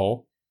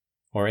protocol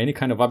or any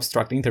kind of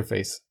abstract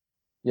interface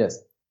Yes.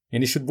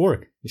 And it should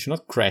work. It should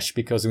not crash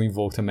because you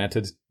invoked a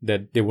method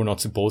that they were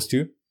not supposed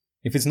to.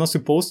 If it's not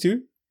supposed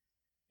to,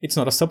 it's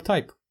not a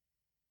subtype.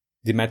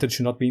 The method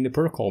should not be in the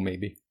protocol,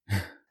 maybe.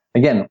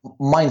 Again,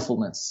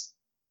 mindfulness.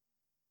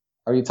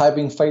 Are you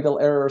typing fatal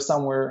error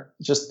somewhere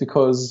just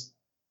because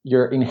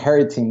you're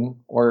inheriting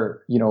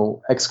or,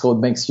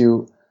 Xcode makes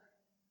you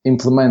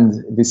implement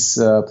this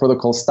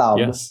protocol stub?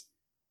 Yes.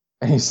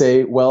 And you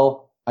say,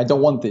 well, I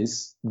don't want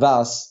this,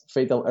 thus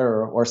fatal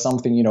error or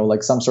something,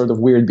 like some sort of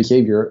weird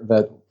behavior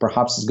that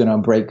perhaps is going to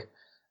break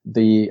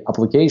the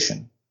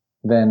application.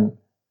 Then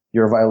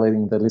you're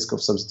violating the least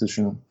code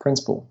substitution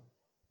principle.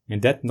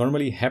 And that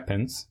normally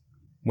happens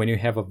when you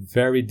have a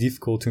very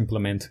difficult to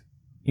implement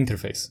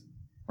interface.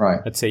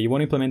 Right. Let's say you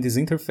want to implement this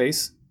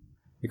interface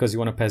because you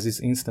want to pass this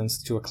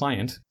instance to a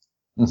client,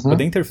 but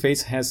the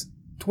interface has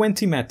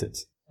 20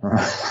 methods.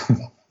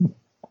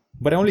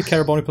 But I only care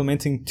about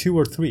implementing 2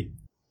 or 3.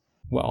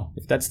 Well,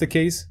 if that's the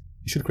case,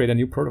 you should create a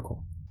new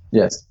protocol.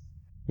 Yes.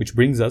 Which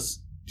brings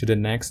us to the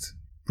next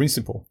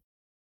principle.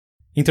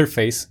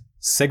 Interface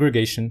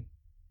segregation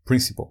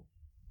principle.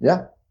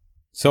 Yeah.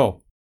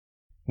 So,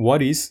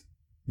 what is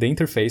the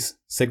interface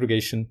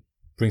segregation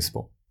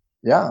principle?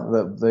 Yeah,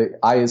 the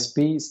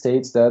ISP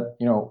states that,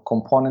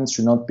 components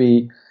should not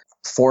be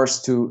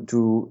forced to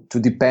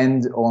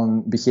depend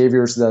on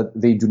behaviors that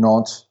they do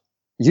not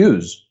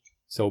use.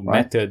 So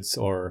right? methods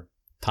or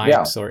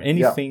types or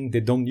anything they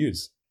don't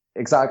use.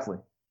 Exactly.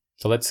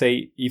 So let's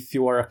say if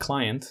you are a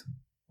client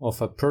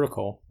of a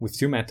protocol with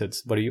 2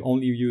 methods, but you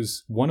only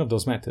use one of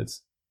those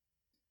methods,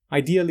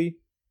 ideally,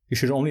 you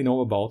should only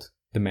know about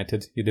the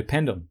method you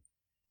depend on.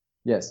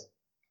 Yes,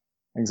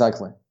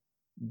 exactly.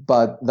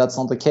 But that's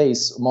not the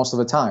case most of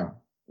the time.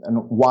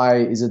 And why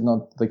is it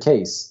not the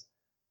case?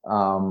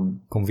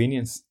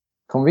 Convenience.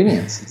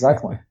 Convenience,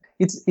 exactly.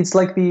 It's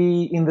like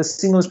in the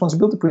single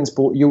responsibility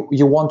principle,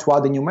 you want to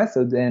add a new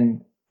method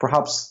and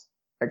perhaps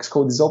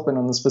Xcode is open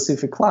on a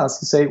specific class.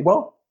 You say,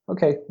 well,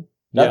 okay,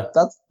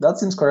 that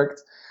seems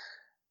correct.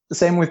 The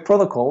same with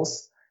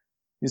protocols.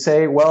 You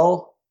say,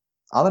 well,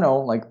 I don't know,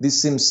 like this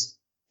seems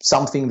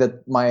something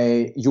that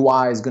my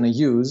UI is going to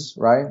use,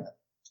 right?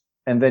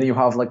 And then you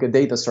have like a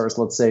data source,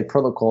 let's say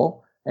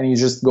protocol, and you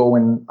just go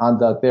and add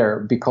that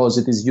there because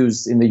it is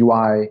used in the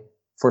UI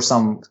for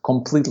some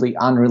completely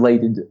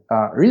unrelated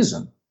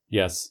reason.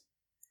 Yes.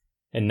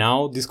 And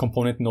now this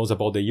component knows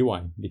about the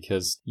UI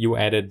because you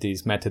added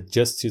this method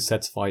just to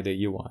satisfy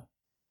the UI.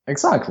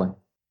 Exactly.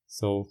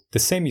 So the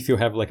same if you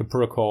have like a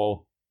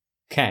protocol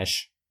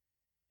cache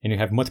and you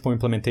have multiple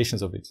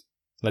implementations of it.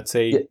 Let's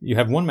say you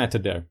have one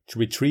method there to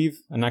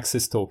retrieve an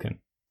access token.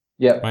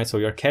 Yeah. Right. So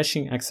you're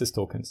caching access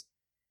tokens.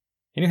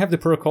 And you have the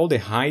protocol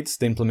that hides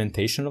the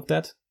implementation of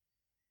that.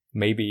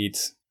 Maybe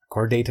it's a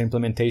core data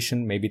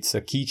implementation. Maybe it's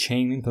a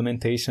keychain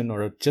implementation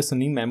or just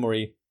an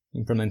in-memory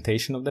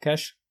implementation of the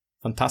cache.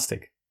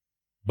 Fantastic.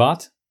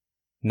 But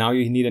now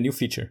you need a new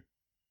feature.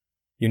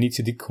 You need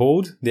to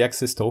decode the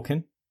access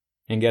token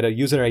and get a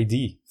user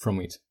ID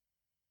from it.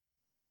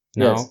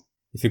 Now,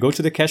 if you go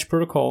to the cache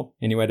protocol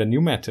and you add a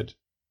new method,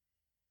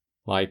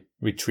 like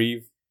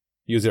retrieve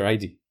user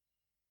ID.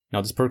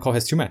 Now this protocol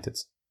has 2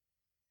 methods.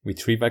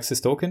 Retrieve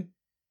access token,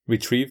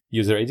 retrieve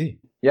user ID.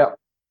 Yeah.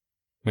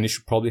 When you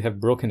should probably have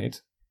broken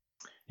it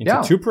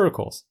into 2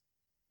 protocols.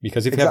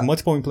 Because if you have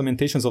multiple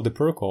implementations of the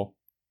protocol,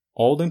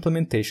 all the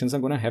implementations are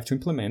going to have to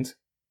implement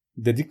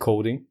the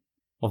decoding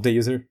of the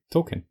user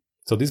token.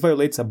 So this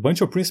violates a bunch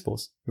of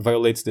principles. It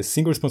violates the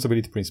single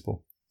responsibility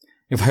principle.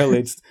 It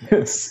violates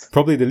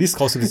probably the least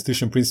cost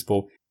substitution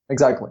principle.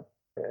 Exactly.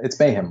 It's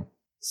mayhem.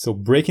 So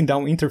breaking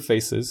down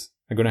interfaces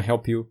are going to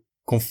help you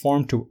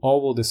conform to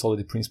all of the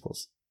Solidity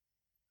principles.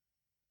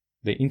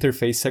 The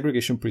interface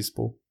segregation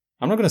principle,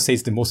 I'm not going to say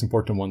it's the most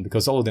important one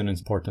because all of them are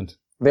important.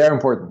 They are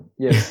important.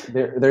 Yes.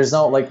 There's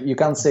no, like, you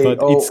can't say, but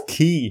it's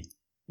key.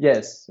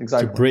 Yes,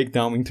 exactly. To break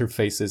down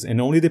interfaces and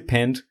only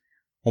depend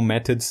on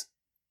methods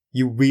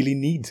you really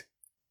need.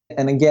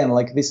 And again,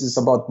 like this is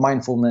about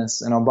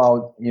mindfulness and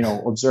about,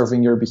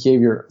 observing your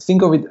behavior.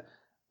 Think of it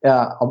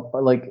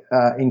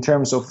in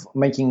terms of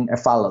making a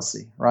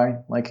fallacy, right?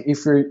 Like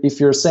if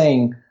you're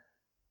saying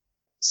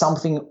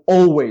something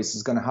always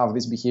is going to have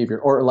this behavior,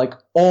 or like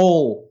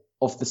all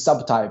of the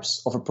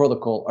subtypes of a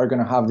protocol are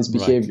going to have this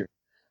behavior,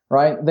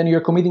 right? Then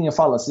you're committing a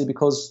fallacy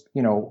because,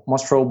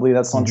 most probably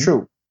that's not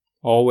true.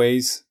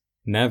 Always,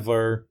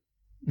 never.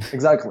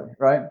 Exactly,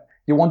 right?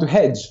 You want to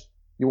hedge.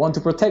 You want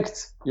to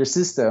protect your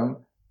system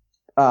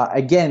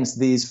against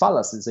these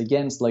fallacies,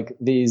 against like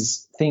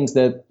these things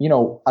that,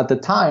 at the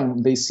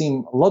time they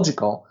seem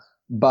logical,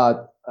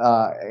 but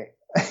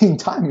in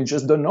time you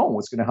just don't know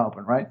what's going to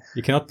happen, right?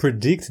 You cannot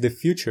predict the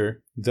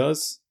future,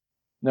 thus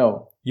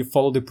no. You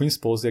follow the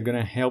principles that are going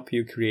to help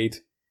you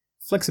create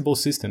flexible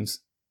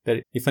systems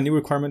that if a new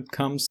requirement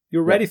comes,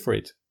 you're ready for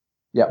it.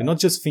 Yeah. You're not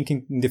just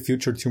thinking in the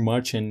future too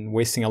much and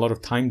wasting a lot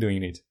of time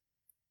doing it.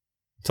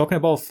 Talking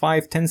about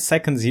 5-10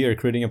 seconds here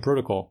creating a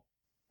protocol.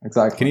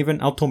 Exactly. You can even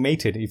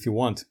automate it if you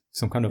want.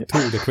 Some kind of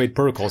tool to create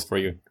protocols for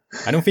you.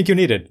 I don't think you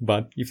need it,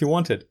 but if you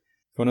want it,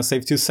 if you want to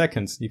save 2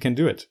 seconds, you can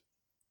do it.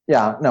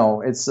 Yeah,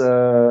 no, it's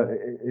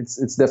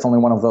definitely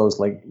one of those,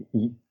 like,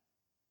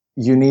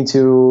 you need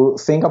to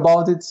think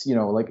about it.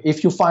 Like,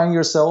 if you find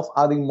yourself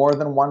adding more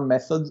than one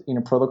method in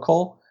a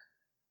protocol,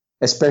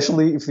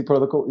 especially if the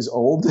protocol is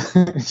old,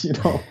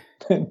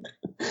 then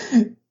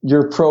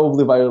you're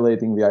probably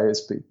violating the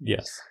ISP.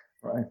 Yes.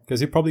 Right. Because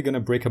you're probably going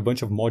to break a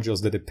bunch of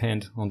modules that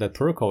depend on that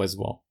protocol as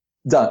well.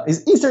 Done.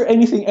 Is there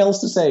anything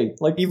else to say?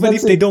 Like, even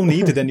if they don't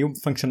need the new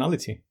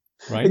functionality,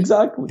 right?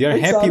 Exactly. They're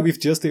happy with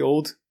just the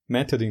old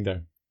method in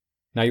there.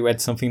 Now you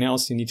add something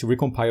else, you need to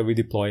recompile,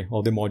 redeploy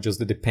all the modules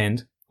that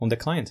depend on the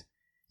client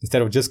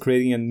instead of just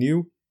creating a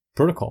new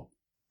protocol.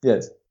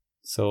 Yes.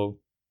 So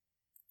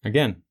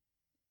again,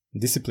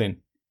 discipline,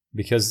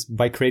 because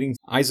by creating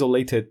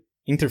isolated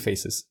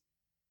interfaces,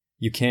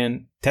 you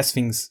can test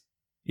things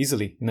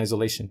easily in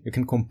isolation. You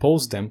can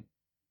compose them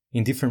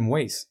in different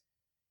ways.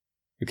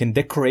 You can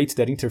decorate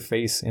that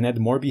interface and add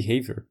more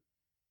behavior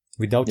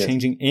without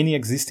changing any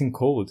existing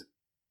code.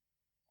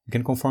 You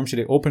can conform to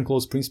the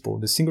open-close principle,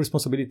 the single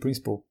responsibility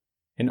principle,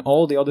 and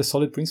all the other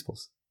solid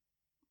principles.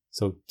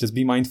 So just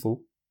be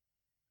mindful,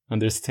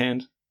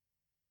 understand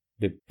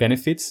the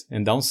benefits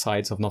and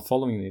downsides of not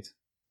following it.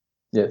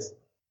 Yes.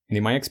 And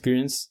in my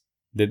experience,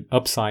 the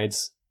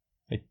upsides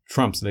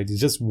trumps, it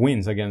just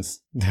wins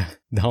against the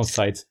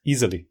downsides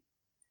easily.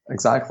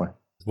 Exactly.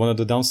 One of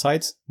the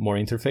downsides, more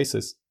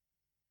interfaces.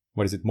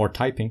 What is it? More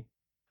typing.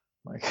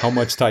 Like, how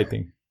much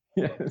typing?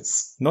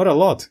 Yes. Not a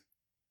lot.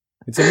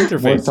 It's an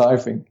interface. More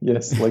typing.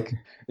 Yes. Like,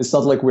 it's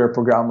not like we're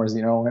programmers,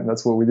 and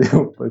that's what we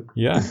do. But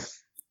yeah.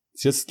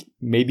 It's just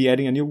maybe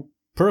adding a new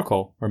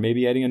protocol, or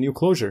maybe adding a new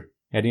closure,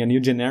 adding a new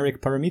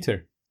generic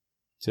parameter.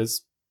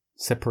 Just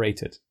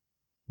separate it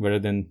rather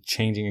than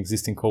changing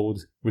existing code,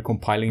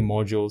 recompiling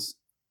modules,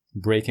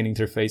 breaking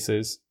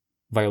interfaces,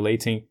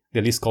 violating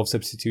the least call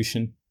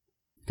substitution.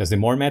 Because the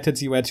more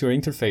methods you add to your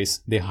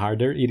interface, the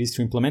harder it is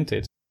to implement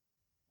it.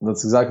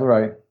 That's exactly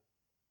right.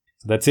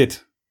 So that's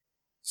it.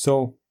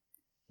 So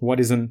what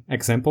is an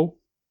example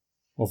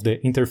of the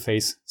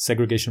interface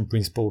segregation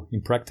principle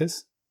in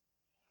practice?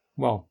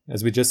 Well,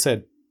 as we just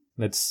said,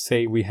 let's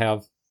say we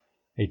have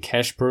a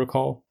cache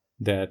protocol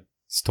that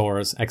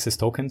stores access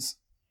tokens,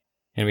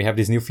 and we have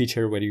this new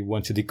feature where you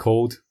want to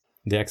decode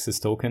the access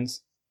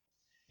tokens.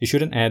 You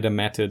shouldn't add a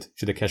method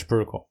to the cache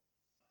protocol.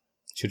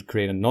 You should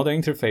create another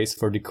interface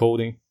for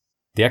decoding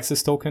the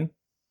access token,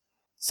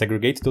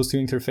 segregate those two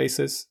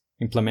interfaces,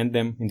 implement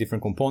them in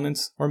different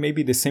components, or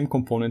maybe the same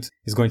component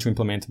is going to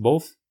implement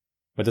both,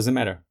 but it doesn't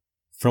matter.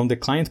 From the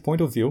client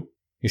point of view,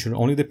 you should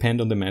only depend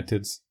on the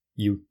methods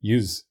you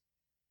use.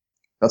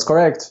 That's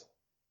correct.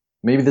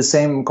 Maybe the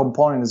same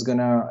component is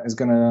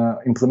gonna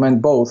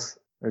implement both.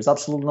 There's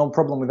absolutely no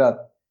problem with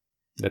that.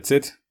 That's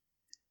it.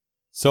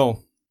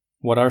 So,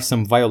 what are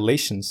some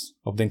violations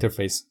of the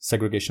interface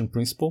segregation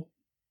principle?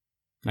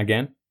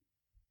 Again,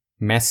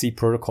 messy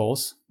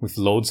protocols with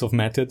loads of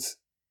methods,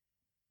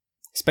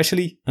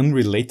 especially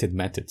unrelated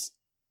methods.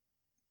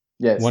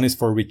 Yes. One is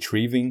for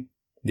retrieving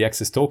the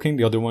access token,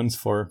 the other one's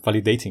for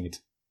validating it.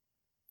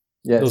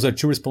 Yes. Those are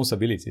two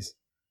responsibilities.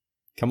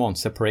 Come on,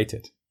 separate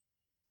it.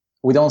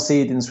 We don't see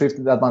it in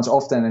Swift that much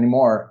often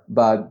anymore,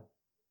 but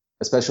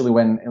especially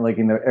when, like,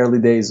 in the early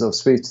days of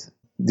Swift,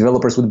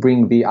 developers would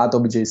bring the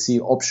 @objc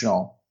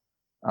optional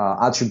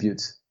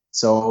attribute.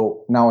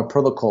 So now a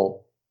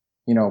protocol,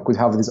 could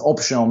have these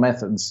optional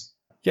methods.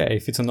 Yeah,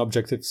 if it's an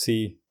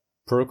Objective-C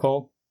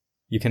protocol,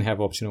 you can have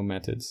optional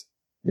methods.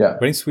 Yeah.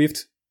 But in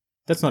Swift,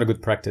 that's not a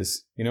good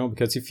practice,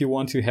 because if you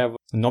want to have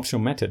an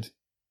optional method,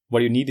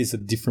 what you need is a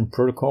different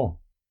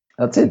protocol.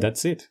 That's it.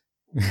 That's it.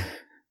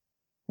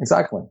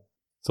 Exactly.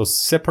 So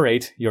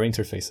separate your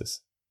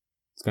interfaces.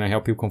 It's going to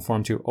help you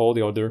conform to all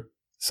the other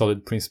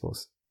solid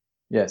principles.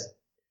 Yes.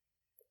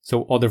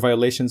 So other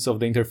violations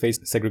of the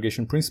interface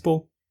segregation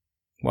principle?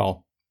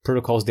 Well,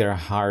 protocols that are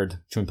hard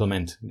to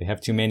implement. They have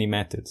too many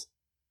methods.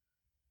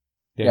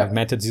 They have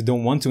methods you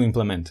don't want to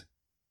implement.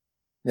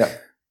 Yeah.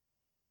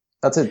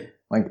 That's it.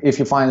 Like, if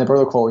you find a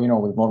protocol,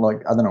 with more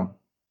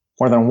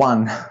more than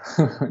one.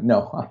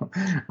 No,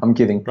 I'm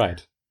kidding.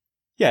 Right.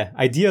 Yeah,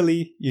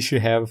 ideally, you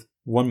should have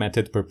one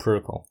method per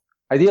protocol.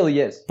 Ideally,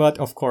 yes. But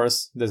of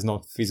course, that's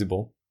not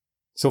feasible.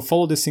 So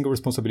follow the single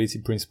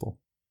responsibility principle.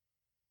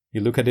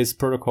 You look at this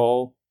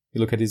protocol, you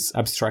look at this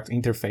abstract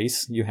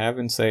interface you have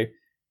and say,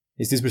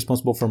 is this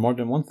responsible for more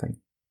than one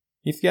thing?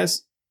 If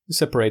yes, you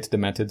separate the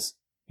methods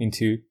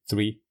into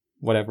 3,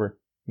 whatever,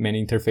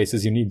 many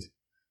interfaces you need.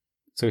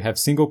 So you have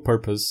single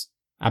purpose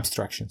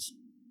abstractions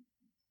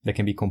that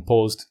can be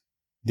composed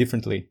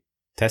differently,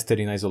 tested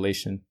in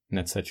isolation, and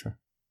etc.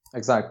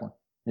 Exactly.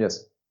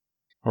 Yes.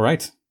 All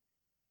right.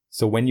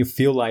 So when you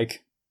feel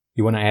like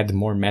you want to add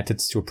more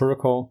methods to a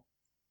protocol,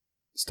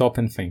 stop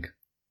and think.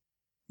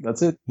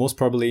 That's it. Most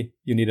probably,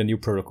 you need a new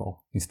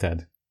protocol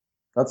instead.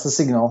 That's the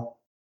signal.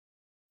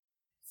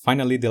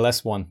 Finally, the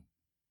last one.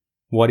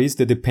 What is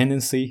the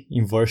dependency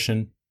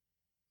inversion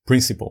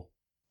principle?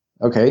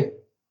 Okay.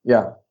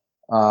 Yeah.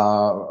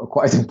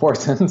 Quite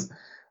important.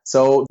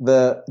 So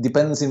the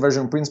dependency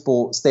inversion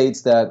principle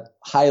states that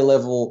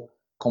high-level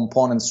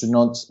components should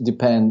not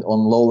depend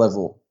on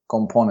low-level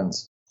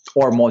components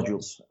or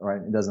modules,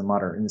 right? It doesn't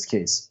matter in this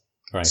case.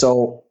 Right.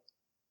 So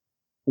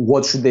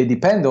what should they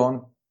depend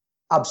on?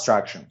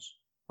 Abstractions,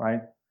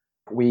 right?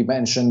 We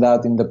mentioned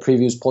that in the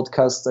previous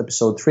podcast,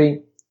 episode 3,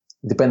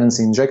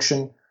 dependency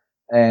injection.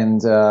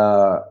 And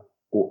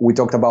we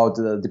talked about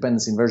the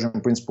dependency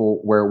inversion principle,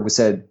 where we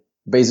said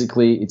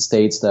basically it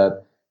states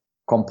that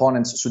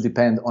components should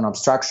depend on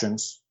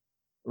abstractions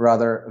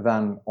rather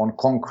than on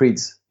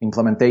concrete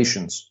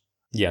implementations.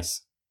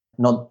 Yes.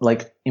 Not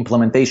like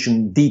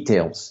implementation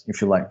details,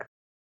 if you like.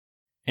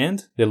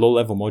 And the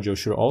low-level module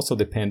should also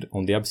depend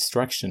on the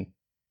abstraction,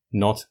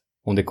 not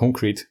on the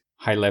concrete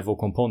high-level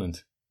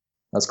component.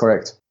 That's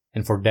correct.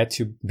 And for that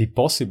to be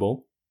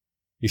possible,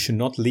 you should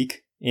not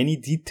leak any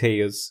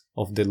details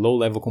of the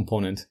low-level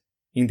component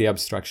in the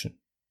abstraction.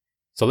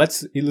 So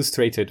let's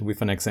illustrate it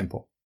with an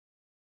example.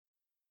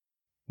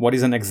 What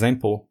is an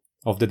example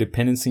of the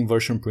dependency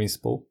inversion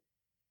principle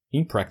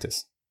in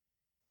practice?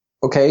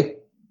 Okay,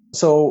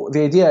 so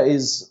the idea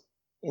is,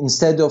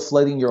 instead of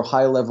letting your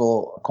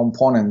high-level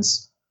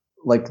components,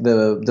 like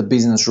the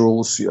business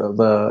rules,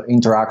 the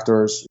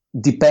interactors,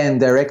 depend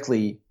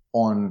directly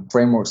on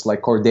frameworks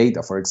like core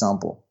data, for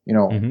example,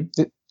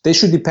 they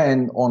should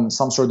depend on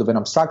some sort of an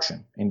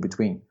abstraction in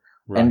between.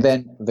 Right. And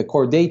then the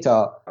core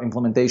data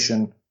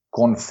implementation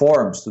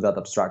conforms to that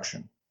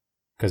abstraction.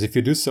 Because if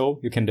you do so,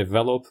 you can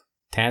develop,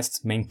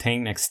 test,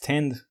 maintain,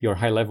 extend your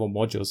high-level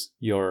modules,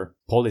 your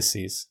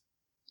policies,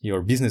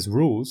 your business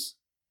rules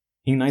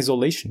in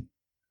isolation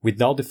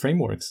without the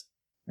frameworks.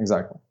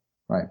 Exactly.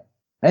 Right.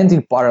 And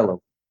in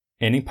parallel.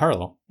 And in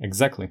parallel.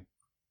 Exactly.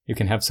 You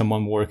can have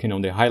someone working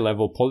on the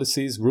high-level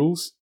policies,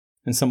 rules,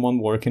 and someone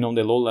working on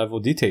the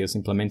low-level details,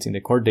 implementing the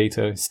core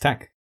data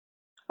stack.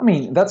 I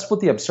mean, that's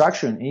what the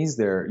abstraction is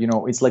there.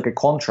 It's like a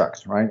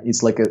contract, right?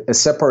 It's like a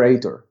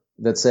separator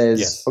that says,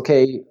 yes,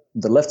 okay,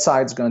 the left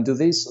side is going to do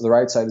this, the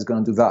right side is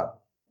going to do that.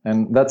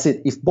 And that's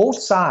it. If both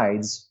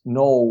sides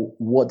know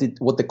what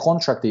the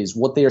contract is,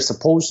 what they are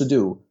supposed to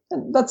do,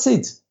 then that's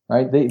it,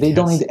 right? They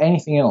don't need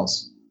anything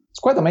else. It's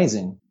quite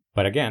amazing.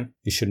 But again,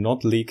 you should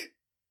not leak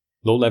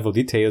low-level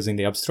details in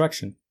the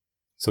abstraction.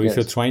 So if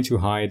you're trying to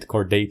hide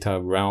core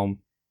data, realm,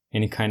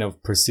 any kind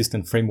of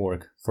persistent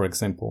framework, for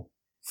example,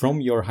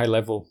 from your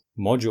high-level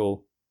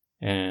module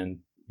and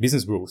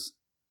business rules,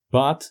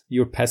 but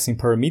you're passing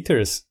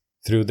parameters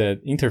through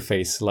the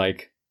interface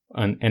like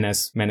an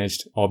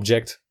NS-managed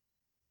object,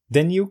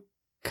 then you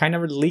kind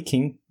of are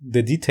leaking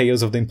the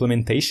details of the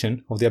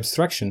implementation of the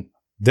abstraction.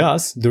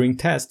 Thus, during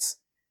tests,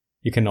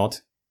 you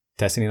cannot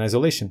test it in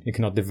isolation. You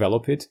cannot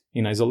develop it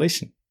in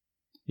isolation.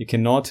 You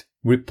cannot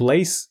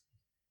replace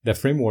the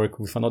framework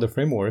with another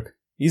framework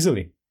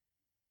easily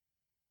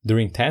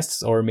during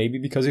tests, or maybe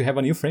because you have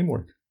a new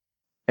framework.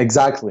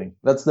 Exactly.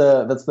 That's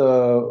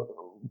the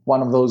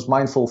one of those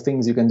mindful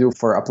things you can do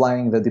for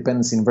applying the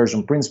dependency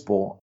inversion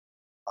principle.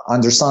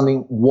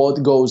 Understanding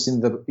what goes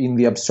in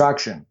the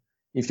abstraction.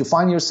 If you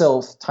find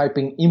yourself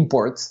typing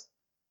import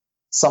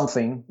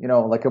something,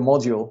 like a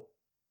module,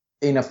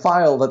 in a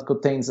file that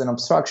contains an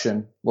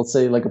abstraction, let's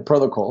say like a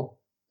protocol,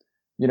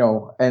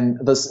 and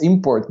this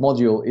import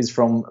module is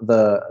from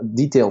the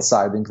detail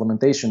side, the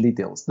implementation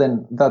details,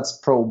 then that's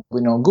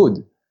probably not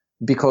good.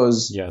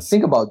 Because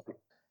think about it,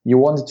 you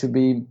want it to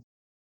be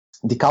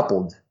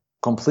decoupled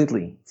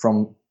completely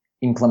from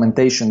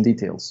implementation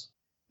details.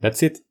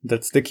 That's it.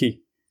 That's the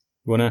key.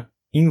 You want to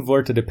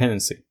invert the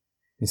dependency.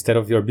 Instead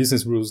of your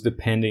business rules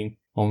depending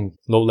on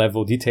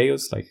low-level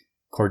details like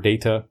core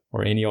data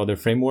or any other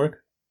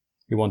framework,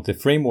 you want the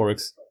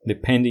frameworks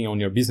depending on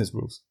your business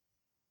rules.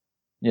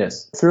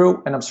 Yes,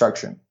 through an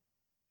abstraction.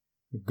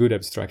 Good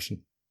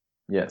abstraction.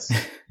 Yes,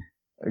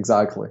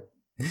 exactly.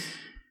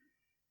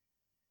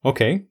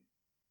 Okay,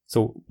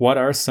 so what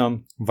are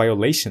some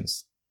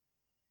violations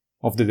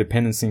of the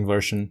dependency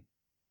inversion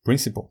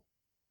principle?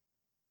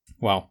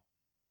 Well,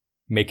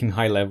 making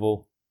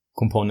high-level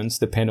components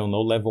depend on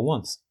low-level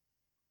ones.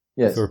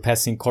 Yes. If you're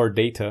passing core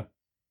data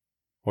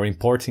or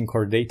importing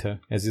core data,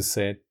 as you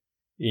said,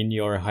 in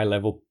your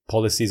high-level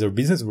policies or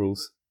business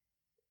rules,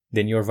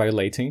 then you're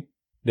violating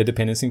the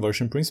dependency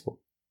inversion principle.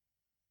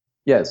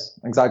 Yes,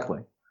 exactly.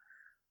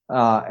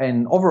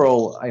 And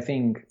overall, I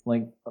think,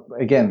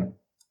 again,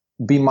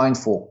 be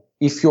mindful.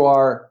 If you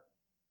are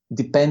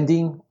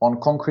depending on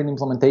concrete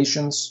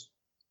implementations,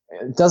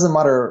 it doesn't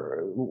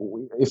matter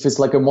if it's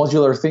like a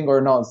modular thing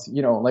or not,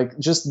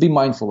 just be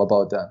mindful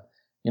about that.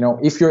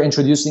 If you're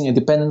introducing a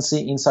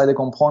dependency inside a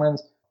component,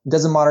 it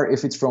doesn't matter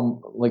if it's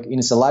from like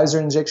initializer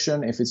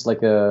injection, if it's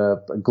like a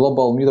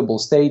global mutable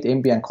state,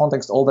 ambient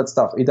context, all that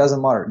stuff. It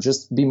doesn't matter.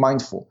 Just be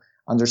mindful.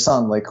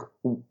 Understand,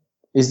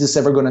 is this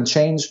ever going to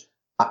change?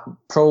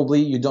 Probably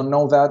you don't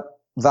know that.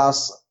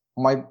 Thus,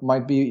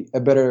 might be a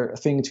better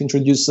thing to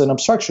introduce an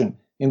abstraction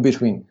in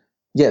between.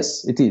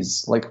 Yes, it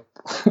is.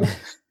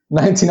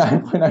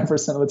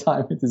 99.9% of the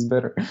time, it is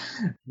better.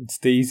 It's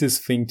the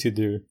easiest thing to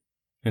do.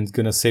 And it's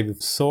going to save you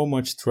so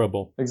much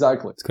trouble.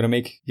 Exactly. It's going to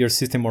make your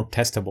system more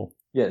testable.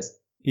 Yes.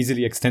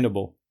 Easily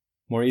extendable.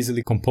 More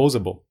easily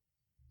composable.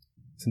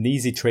 It's an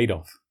easy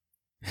trade-off.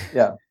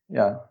 Yeah.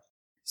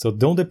 So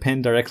don't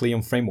depend directly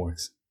on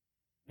frameworks.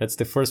 That's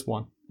the first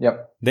one.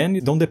 Yep. Then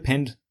you don't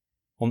depend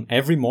on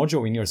every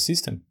module in your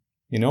system.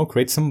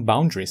 Create some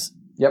boundaries.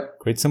 Yep.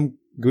 Create some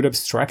good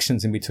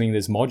abstractions in between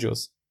these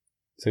modules.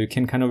 So you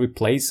can kind of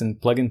replace and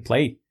plug and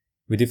play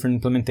with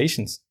different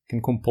implementations. You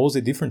can compose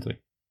it differently.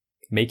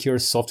 Make your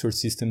software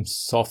system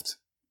soft.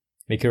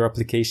 Make your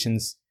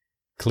applications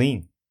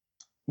clean.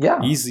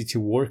 Yeah. Easy to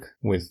work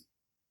with.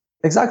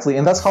 Exactly.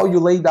 And that's how you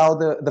laid out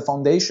the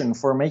foundation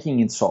for making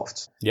it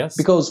soft. Yes.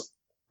 Because,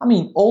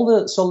 all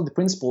the solid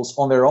principles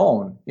on their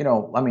own,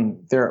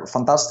 they're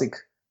fantastic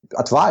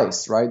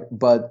advice, right?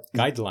 But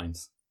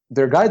guidelines.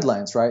 They're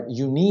guidelines, right?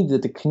 You need the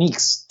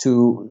techniques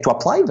to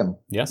apply them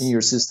in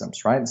your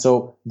systems, right?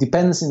 So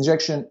dependency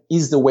injection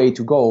is the way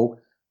to go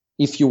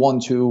if you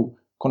want to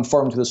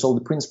conform to the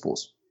solid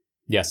principles.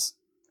 Yes.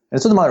 And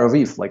it's not a matter of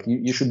if,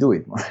 you should do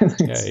it.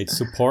 It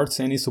supports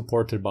and is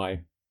supported by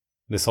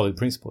the solid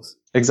principles.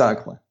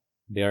 Exactly.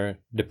 They are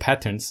the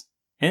patterns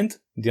and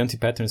the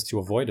anti-patterns to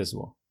avoid as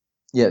well.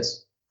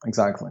 Yes,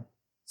 exactly.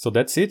 So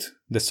that's it,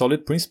 the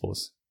solid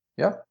principles.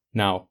 Yeah.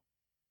 Now,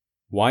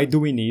 why do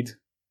we need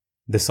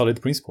the solid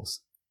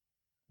principles?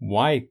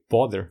 Why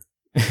bother?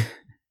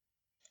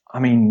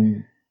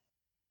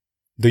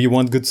 Do you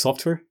want good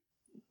software?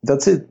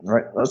 That's it,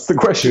 right? That's the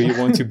question. Do you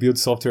want to build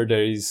software that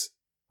is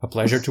a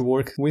pleasure to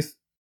work with?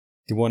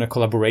 Do you want to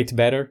collaborate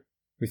better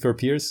with your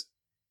peers?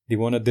 Do you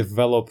want to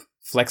develop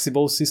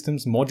flexible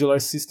systems, modular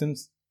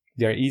systems?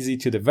 They are easy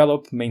to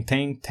develop,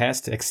 maintain,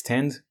 test,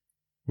 extend,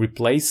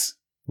 replace,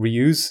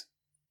 reuse.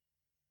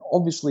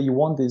 Obviously, you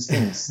want these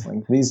things.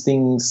 These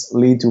things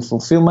lead to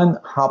fulfillment,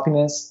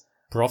 happiness,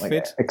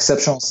 profit,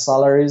 exceptional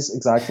salaries.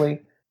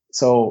 Exactly.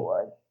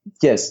 So,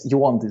 yes, you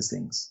want these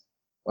things.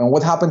 And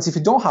what happens if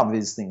you don't have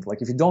these things?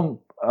 If you don't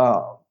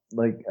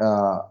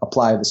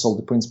apply the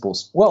solid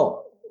principles?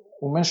 Well,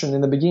 we mentioned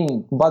in the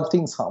beginning, bad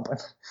things happen.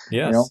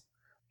 Yes.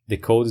 The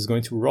code is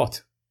going to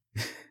rot.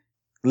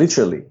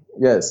 Literally,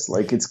 yes.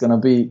 It's going to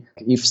be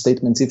if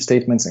statements,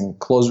 and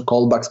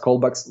callbacks.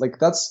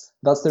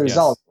 That's the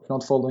result of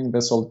not following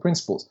the solid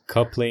principles.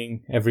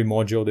 Coupling, every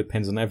module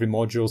depends on every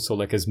module.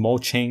 So a small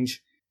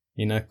change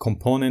in a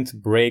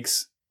component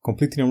breaks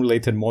completely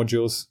unrelated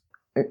modules.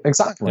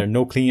 Exactly. There are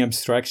no clean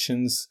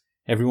abstractions.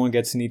 Everyone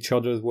gets in each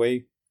other's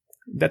way.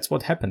 That's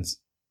what happens.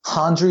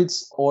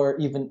 Hundreds or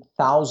even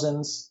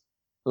thousands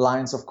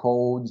lines of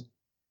code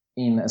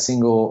in a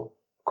single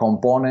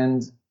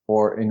component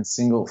or in a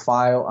single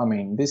file.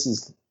 This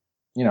is,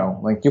 you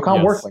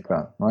can't work like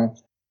that, right?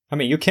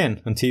 You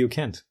can until you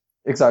can't.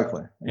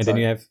 Exactly. And then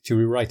you have to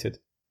rewrite it.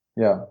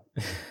 Yeah.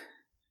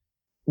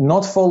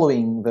 Not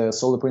following the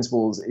solid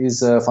principles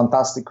is a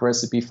fantastic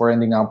recipe for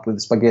ending up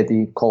with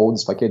spaghetti code,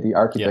 spaghetti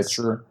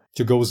architecture. Yes.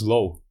 To go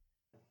slow.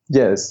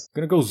 Yes.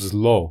 Gonna go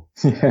slow.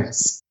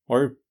 Yes.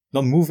 Or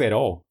not move at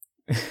all.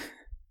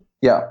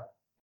 Yeah.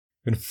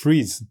 Gonna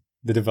freeze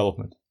the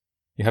development.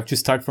 You have to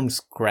start from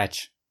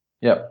scratch.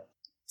 Yeah.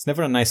 It's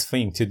never a nice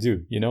thing to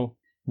do,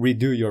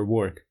 redo your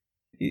work.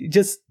 It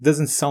just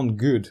doesn't sound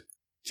good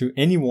to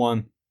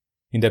anyone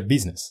in that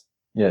business.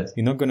 Yes.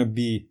 You're not gonna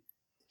be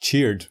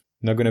cheered,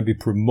 not going to be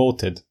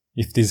promoted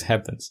if this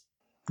happens.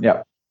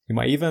 Yeah. You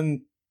might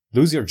even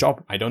lose your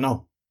job. I don't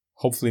know.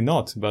 Hopefully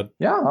not, but...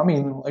 Yeah,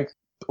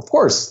 of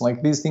course,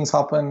 these things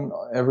happen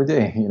every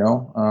day,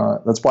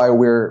 That's why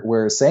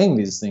we're saying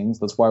these things.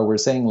 That's why we're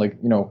saying,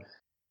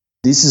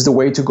 this is the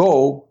way to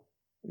go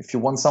if you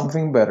want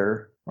something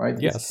better, right?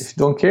 Yes. If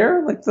you don't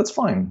care, that's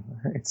fine.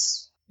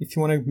 If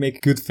you want to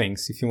make good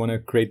things, if you want to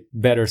create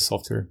better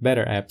software,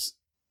 better apps.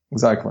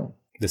 Exactly.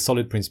 The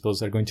solid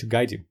principles are going to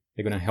guide you.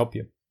 They're going to help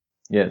you.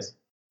 Yes.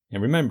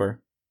 And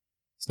remember,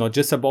 it's not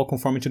just about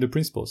conforming to the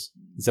principles.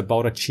 It's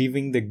about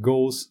achieving the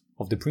goals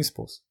of the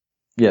principles.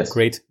 Yes.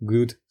 Create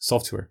good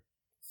software.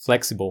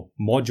 Flexible,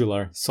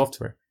 modular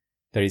software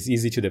that is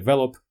easy to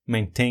develop,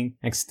 maintain,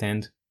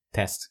 extend,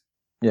 test.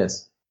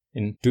 Yes.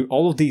 And do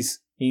all of these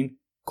in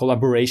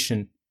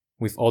collaboration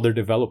with other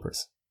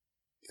developers.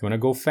 If you want to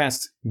go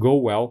fast, go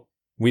well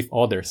with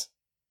others.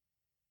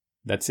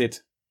 That's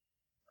it.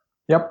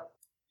 Yep.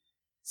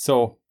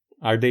 So,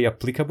 are they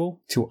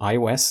applicable to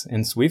iOS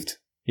and Swift,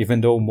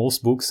 even though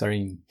most books are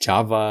in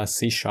Java,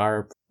 C#?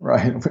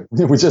 Right.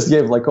 We just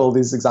gave all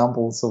these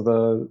examples of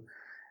the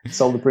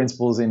solid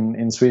principles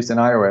in Swift and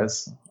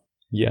iOS.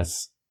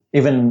 Yes.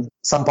 Even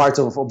some parts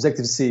of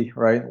Objective-C,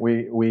 right?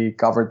 We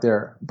covered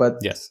there. But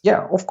yes.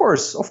 Yeah, of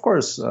course.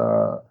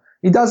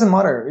 It doesn't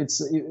matter.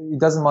 It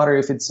doesn't matter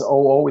if it's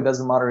OO. It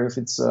doesn't matter if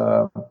it's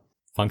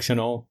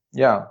functional.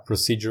 Yeah.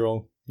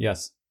 Procedural.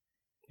 Yes.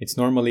 It's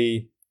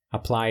normally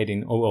applied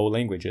in OO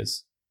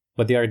languages,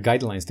 but they are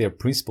guidelines, they are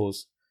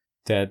principles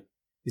that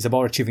is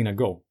about achieving a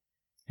goal.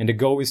 And the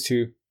goal is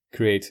to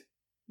create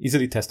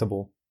easily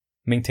testable,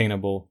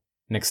 maintainable,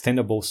 and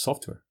extendable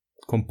software,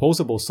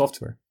 composable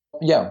software.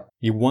 Yeah.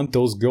 You want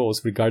those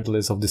goals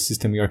regardless of the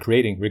system you are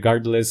creating,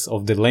 regardless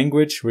of the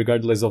language,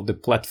 regardless of the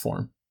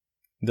platform.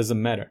 It doesn't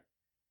matter.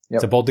 Yep.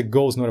 It's about the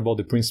goals, not about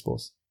the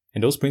principles.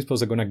 And those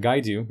principles are going to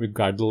guide you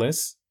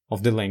regardless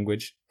of the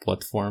language,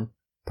 platform,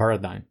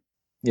 paradigm.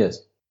 Yes.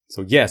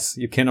 So yes,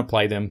 you can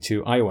apply them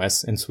to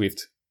iOS and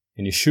Swift,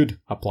 and you should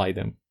apply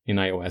them in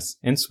iOS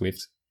and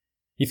Swift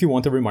if you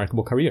want a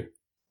remarkable career.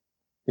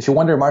 If you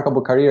want a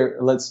remarkable career,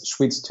 let's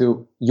switch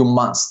to you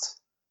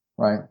must,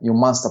 right? You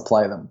must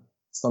apply them.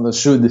 It's not a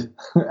should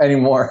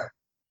anymore.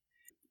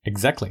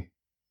 Exactly.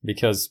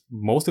 Because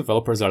most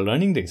developers are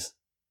learning this.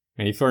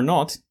 And if you're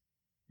not,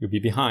 you'll be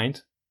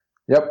behind.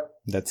 Yep.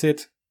 That's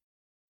it.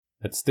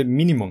 That's the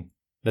minimum.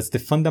 That's the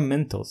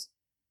fundamentals.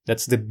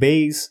 That's the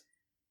base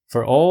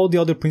for all the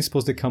other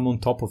principles that come on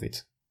top of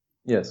it.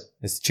 Yes.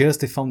 It's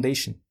just the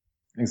foundation.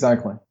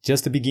 Exactly.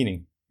 Just the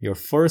beginning. Your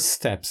first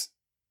steps.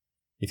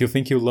 If you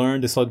think you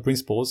learned the solid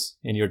principles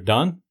and you're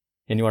done,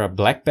 and you are a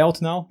black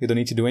belt now, you don't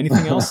need to do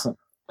anything else.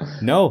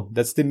 No,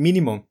 that's the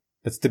minimum.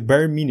 That's the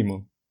bare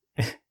minimum.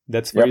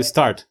 That's where you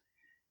start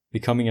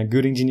becoming a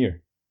good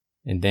engineer.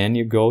 And then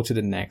you go to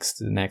the next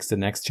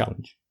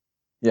challenge.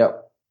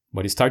 Yep.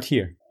 But you start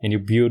here and you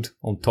build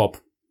on top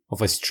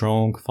of a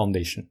strong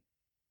foundation.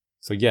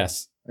 So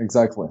yes.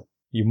 Exactly.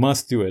 You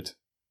must do it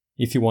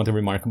if you want a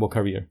remarkable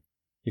career.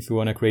 If you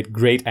want to create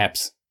great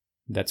apps,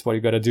 that's what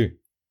you gotta do.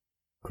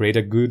 Create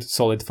a good,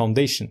 solid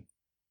foundation.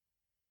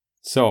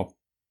 So,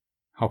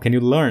 how can you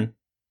learn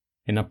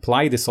and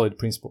apply the solid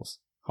principles?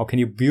 How can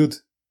you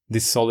build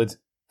this solid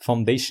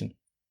foundation?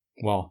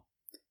 Well,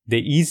 the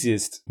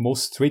easiest,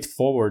 most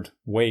straightforward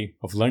way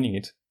of learning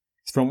it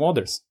is from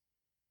others.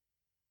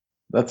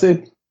 That's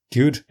it.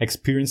 Good,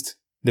 experienced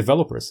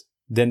developers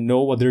that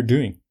know what they're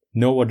doing,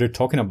 know what they're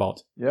talking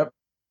about. Yep.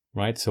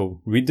 Right?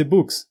 So read the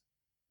books.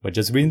 But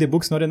just reading the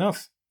books not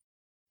enough.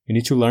 You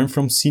need to learn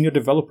from senior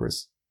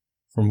developers,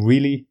 from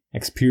really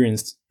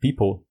experienced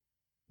people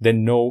that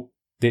know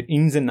the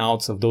ins and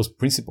outs of those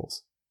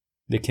principles.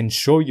 They can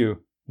show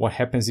you what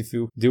happens if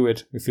you do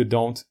it, if you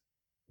don't,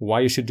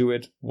 why you should do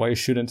it, why you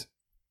shouldn't.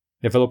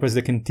 Developers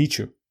that can teach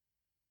you.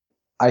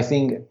 I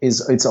think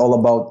it's all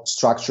about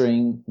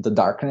structuring the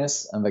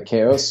darkness and the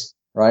chaos,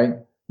 right?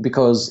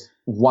 Because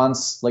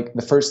once, like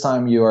the first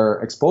time you are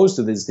exposed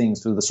to these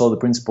things, to the solid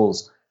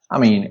principles, I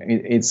mean,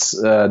 it's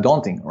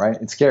daunting, right?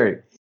 It's scary.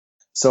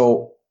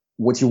 So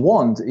what you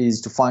want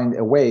is to find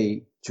a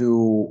way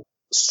to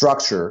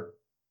structure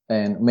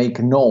and make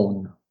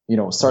known,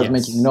 start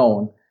making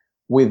known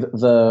with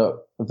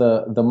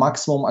the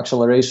maximum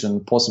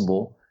acceleration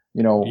possible,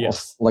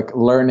 of like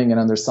learning and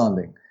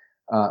understanding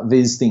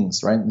these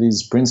things, right?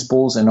 These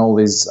principles and all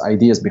these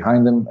ideas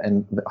behind them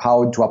and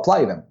how to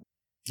apply them.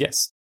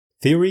 Yes.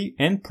 Theory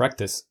and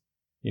practice.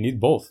 You need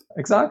both.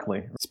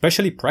 Exactly.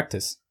 Especially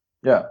practice.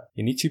 Yeah.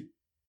 You need to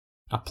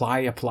apply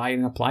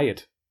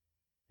it.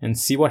 And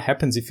see what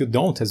happens if you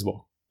don't as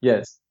well.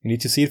 Yes. You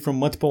need to see it from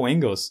multiple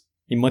angles,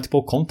 in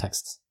multiple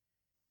contexts.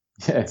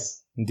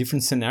 Yes. In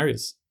different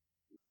scenarios.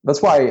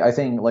 That's why I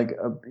think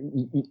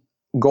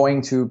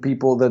going to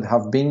people that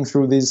have been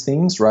through these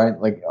things, right?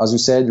 Like, as you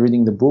said,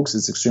 reading the books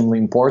is extremely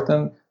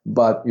important,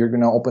 but you're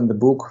going to open the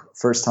book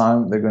first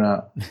time. They're going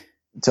to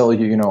tell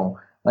you,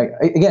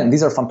 again,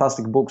 these are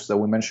fantastic books that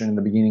we mentioned in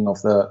the beginning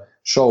of the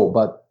show,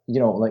 but,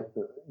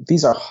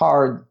 these are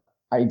hard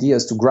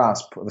ideas to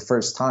grasp the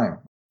first time.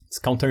 It's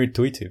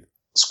counterintuitive.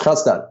 Scratch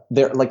that.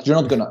 They're like, you're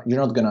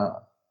not gonna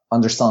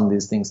understand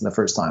these things in the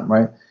first time,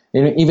 right?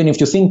 Even if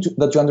you think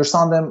that you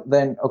understand them,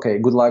 then okay,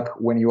 good luck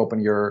when you open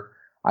your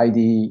IDE,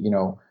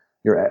 your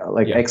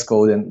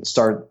Xcode and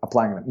start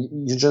applying them.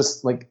 You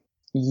just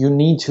you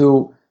need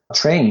to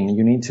train,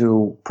 you need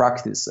to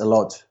practice a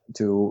lot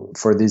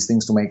for these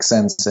things to make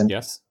sense and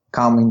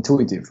come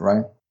intuitive,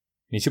 right?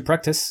 You need to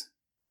practice.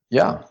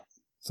 Yeah.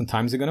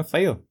 Sometimes you're gonna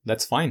fail.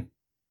 That's fine.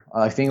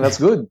 I think that's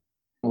good.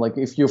 Like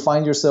if you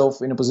find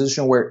yourself in a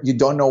position where you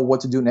don't know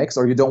what to do next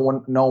or you don't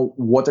want to know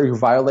what are you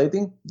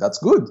violating, that's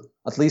good.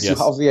 At least you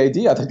have the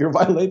idea that you're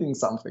violating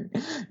something.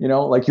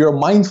 You're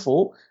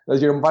mindful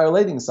that you're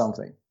violating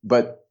something.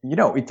 But,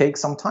 it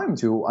takes some time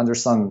to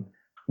understand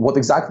what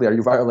exactly are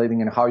you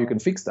violating and how you can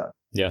fix that.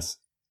 Yes.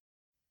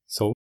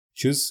 So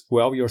choose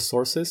well your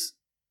sources,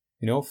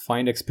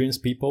 find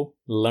experienced people,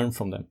 learn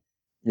from them.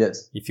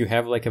 Yes. If you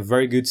have a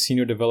very good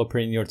senior developer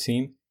in your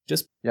team,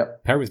 just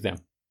pair with them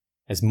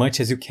as much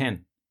as you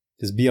can.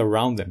 Just be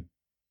around them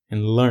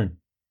and learn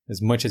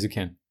as much as you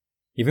can.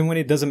 Even when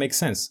it doesn't make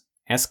sense,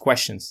 ask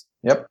questions.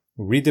 Yep.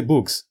 Read the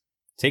books,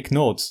 take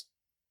notes,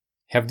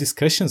 have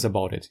discussions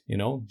about it,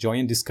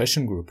 join a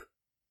discussion group.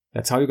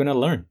 That's how you're going to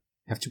learn.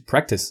 You have to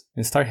practice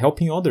and start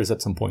helping others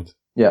at some point.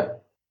 Yeah.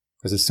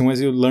 Because as soon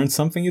as you learn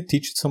something, you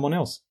teach it to someone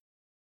else.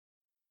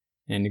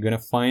 And you're going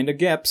to find the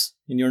gaps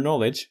in your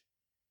knowledge.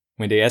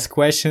 When they ask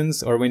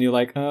questions or when you're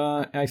like,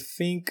 I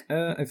think,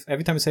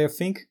 every time you say I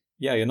think,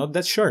 you're not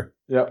that sure.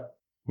 Yeah.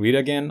 Read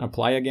again,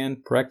 apply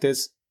again,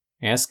 practice,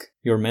 ask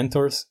your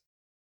mentors.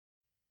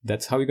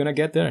 That's how you're going to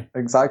get there.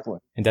 Exactly.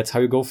 And that's how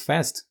you go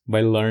fast,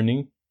 by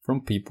learning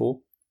from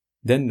people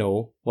that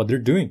know what they're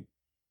doing.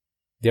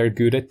 They are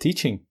good at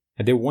teaching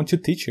and they want to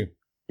teach you.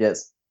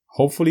 Yes.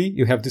 Hopefully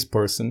you have this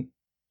person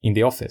in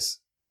the office,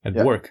 at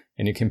work,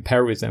 and you can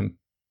pair with them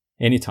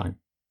anytime.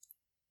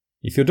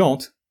 If you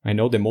don't, I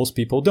know that most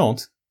people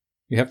don't,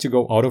 you have to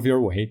go out of your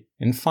way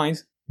and find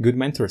good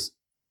mentors.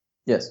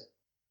 Yes.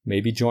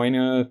 Maybe join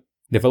a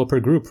developer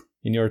group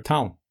in your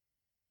town.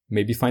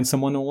 Maybe find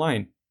someone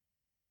online.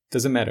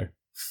 Doesn't matter.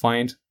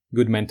 Find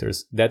good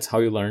mentors. That's how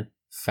you learn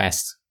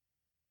fast.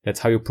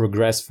 That's how you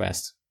progress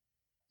fast.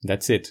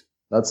 That's it.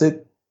 That's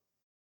it.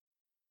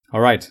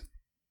 All right.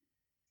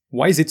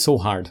 Why is it so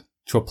hard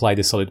to apply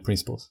the solid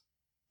principles?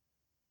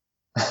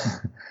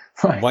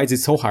 Right. Why is it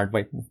so hard?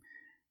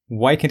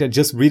 Why can't I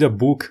just read a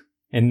book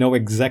and know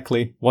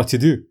exactly what to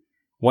do?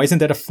 Why isn't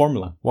that a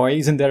formula? Why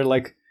isn't there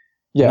like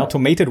an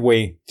automated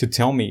way to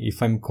tell me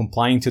if I'm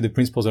complying to the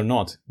principles or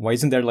not? Why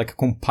isn't there like a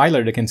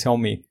compiler that can tell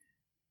me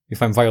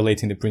if I'm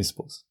violating the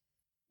principles?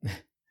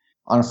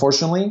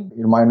 Unfortunately,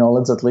 in my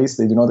knowledge at least,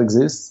 they do not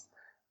exist.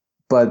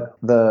 But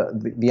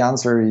the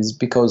answer is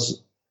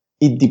because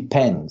it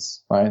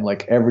depends, right?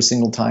 Like every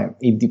single time,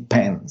 it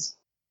depends.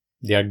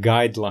 They are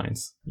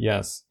guidelines.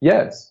 Yes.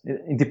 Yes.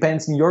 It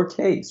depends in your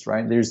case,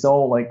 right? There's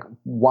no like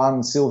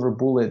one silver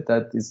bullet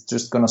that is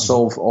just going to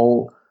solve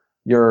all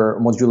your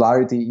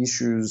modularity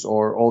issues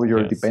or all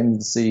your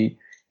dependency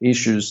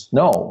issues.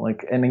 No,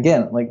 like, and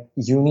again, like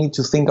you need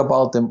to think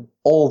about them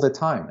all the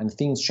time, and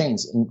things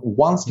change. And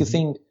once you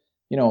think,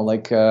 you know,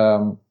 like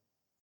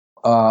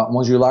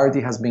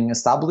modularity has been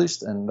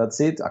established and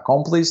that's it,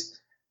 accomplished,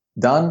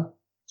 done.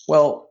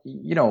 Well,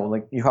 you know,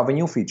 like you have a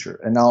new feature,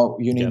 and now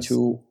you need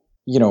to,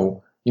 you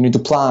know, you need to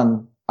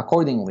plan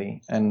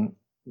accordingly and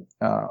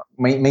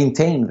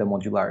maintain the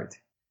modularity.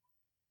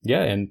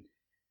 Yeah, and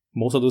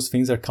most of those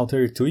things are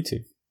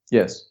counterintuitive.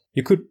 Yes.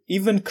 You could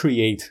even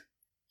create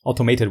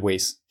automated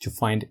ways to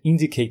find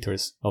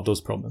indicators of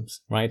those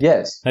problems, right?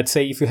 Yes. Let's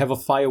say if you have a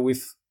file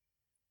with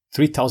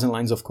 3,000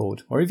 lines of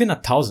code, or even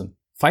 1,000,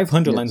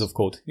 500 lines of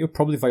code, you're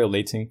probably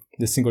violating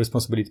the single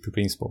responsibility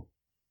principle.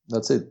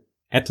 That's it.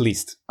 At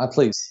least. At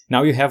least.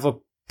 Now you have a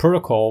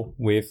protocol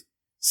with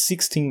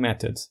 16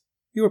 methods.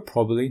 You are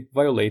probably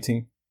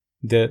violating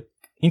the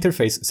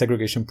interface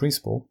segregation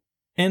principle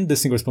and the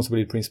single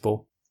responsibility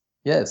principle.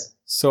 Yes.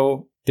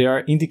 So there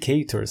are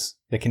indicators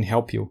that can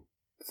help you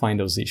find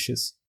those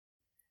issues.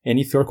 And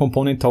if your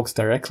component talks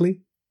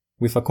directly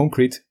with a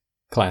concrete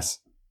class,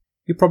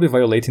 you're probably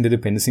violating the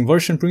dependency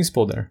inversion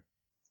principle there.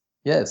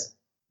 Yes.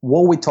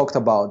 What we talked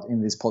about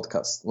in this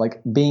podcast,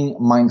 like being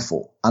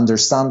mindful,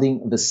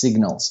 understanding the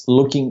signals,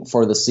 looking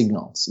for the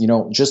signals. You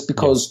know, just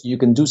because you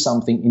can do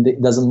something,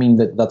 it doesn't mean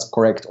that that's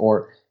correct,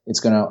 or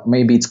it's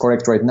maybe it's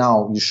correct right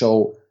now. You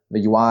show the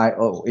UI,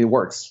 oh, it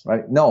works,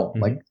 right? No,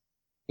 like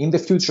in the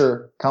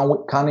future,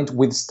 can it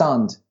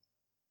withstand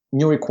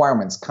new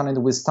requirements? Can it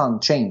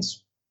withstand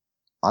change?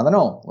 I don't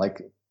know.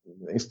 Like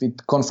if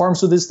it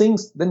conforms to these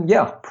things, then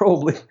yeah,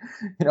 probably.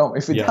 You know,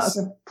 if it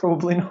doesn't,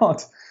 probably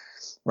not,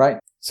 right?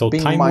 So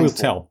time will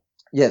tell.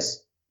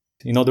 Yes.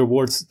 In other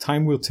words,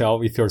 time will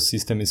tell if your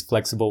system is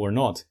flexible or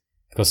not,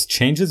 because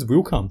changes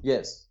will come.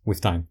 Yes.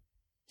 With time.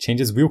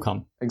 Changes will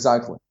come.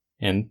 Exactly.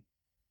 And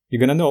you're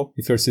going to know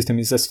if your system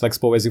is as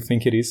flexible as you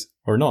think it is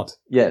or not.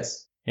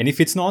 Yes. And if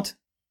it's not,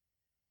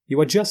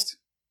 you adjust.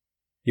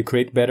 You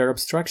create better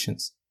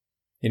abstractions.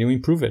 And you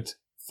improve it,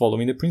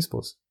 following the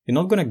principles. You're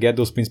not going to get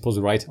those principles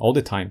right all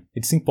the time.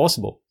 It's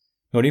impossible.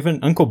 Not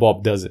even Uncle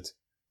Bob does it.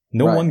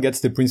 No one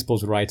gets the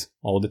principles right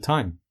all the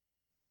time.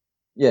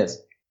 Yes.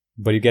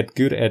 But you get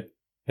good at,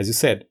 as you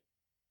said,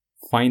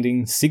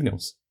 finding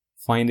signals,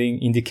 finding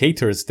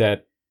indicators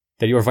that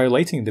you are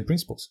violating the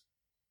principles.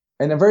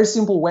 And a very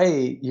simple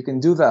way you can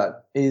do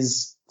that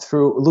is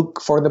through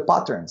look for the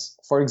patterns.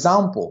 For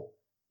example,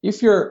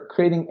 if you're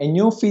creating a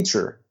new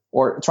feature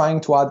or trying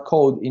to add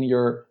code in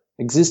your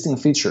existing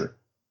feature,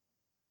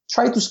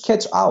 try to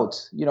sketch out,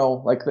 you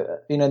know, like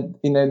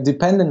in a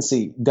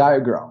dependency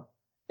diagram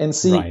and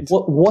see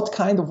what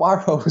kind of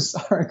arrows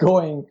are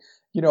going,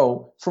 you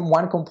know, from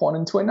one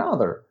component to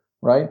another,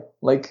 right?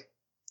 Like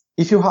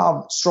if you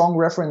have strong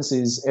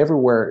references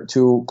everywhere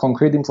to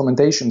concrete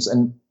implementations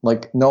and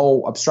like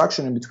no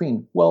abstraction in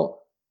between,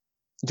 well,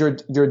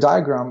 your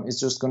diagram is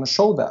just going to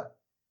show that.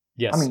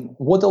 Yes. I mean,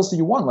 what else do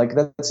you want? Like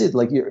that's it.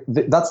 Like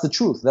that's the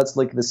truth. That's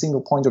like the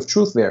single point of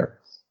truth there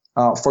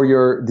for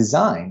your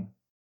design.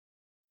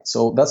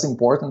 So that's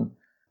important.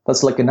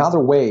 That's like another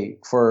way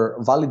for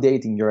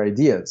validating your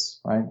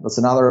ideas, right? That's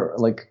another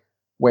like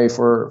way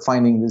for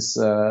finding these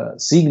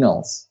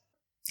signals.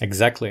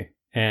 Exactly.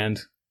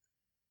 And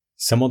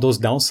some of those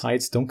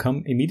downsides don't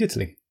come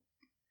immediately.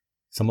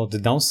 Some of the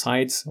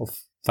downsides of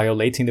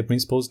violating the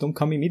principles don't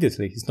come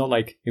immediately. It's not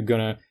like you're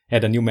going to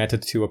add a new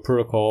method to a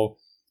protocol,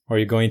 or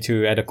you're going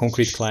to add a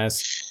concrete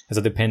class as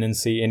a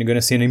dependency and you're going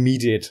to see an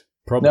immediate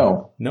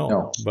problem.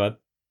 No.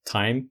 But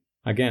time,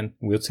 again,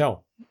 will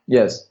tell.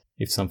 Yes.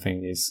 If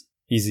something is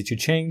easy to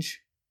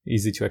change,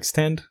 easy to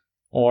extend,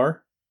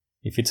 or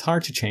if it's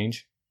hard to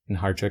change and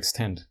hard to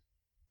extend.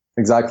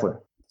 Exactly.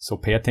 So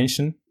pay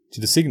attention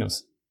to the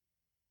signals.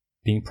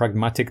 Being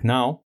pragmatic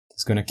now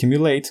is going to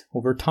accumulate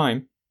over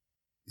time.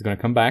 It's going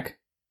to come back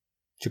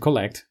to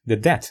collect the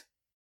debt.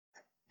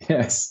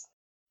 Yes.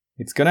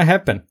 It's going to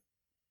happen.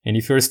 And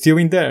if you're still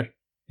in there,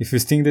 if you're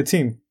still in the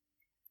team,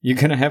 you're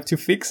going to have to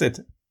fix it.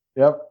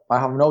 Yep. I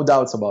have no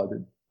doubts about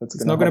it.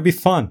 It's not going to be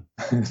fun.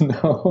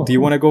 No. Do you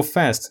want to go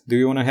fast? Do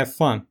you want to have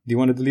fun? Do you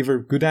want to deliver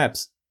good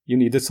apps? You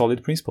need the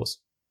solid principles.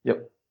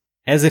 Yep.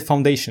 As a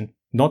foundation,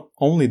 not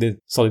only the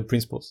solid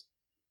principles,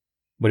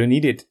 but you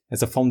need it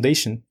as a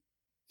foundation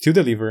to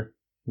deliver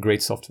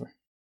great software.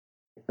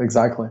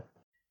 Exactly.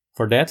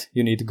 For that,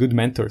 you need good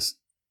mentors,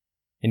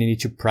 and you need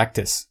to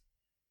practice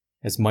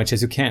as much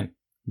as you can.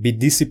 Be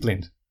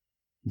disciplined.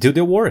 Do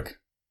the work.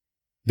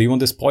 Do you want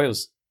the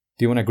spoils?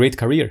 Do you want a great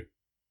career?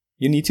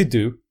 You need to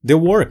do the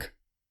work.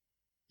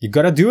 You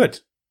gotta do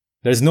it.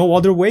 There's no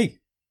other way.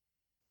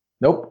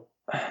 Nope.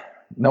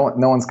 No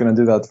one's gonna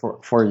do that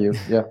for you.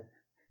 Yeah.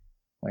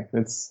 Like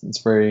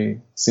it's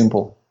very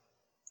simple.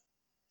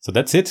 So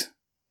that's it.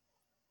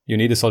 You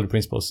need the solid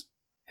principles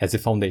as a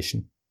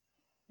foundation.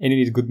 And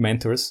you need good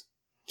mentors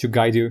to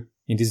guide you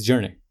in this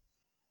journey.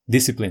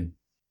 Discipline.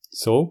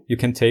 So you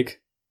can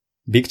take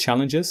big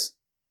challenges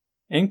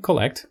and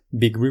collect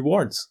big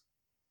rewards.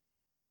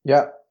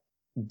 Yeah.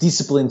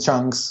 Disciplined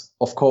chunks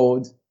of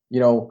code,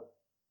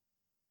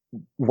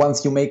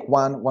 once you make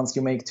one, once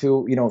you make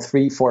two,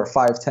 3, 4,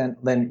 5, 10,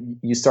 then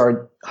you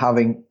start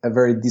having a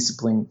very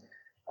disciplined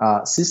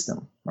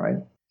system, right?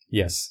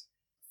 Yes.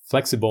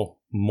 Flexible,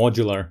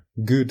 modular,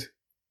 good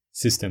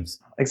systems.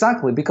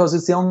 Exactly, because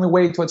it's the only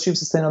way to achieve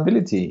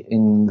sustainability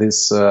in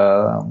this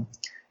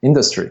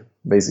industry,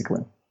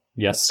 basically.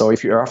 Yes. So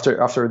if you're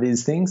after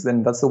these things,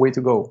 then that's the way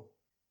to go.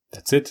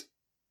 That's it.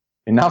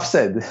 Enough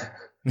said.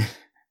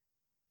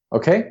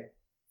 Okay.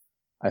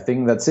 I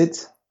think that's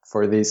it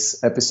for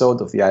this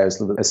episode of the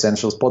iOS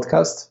Essentials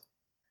podcast.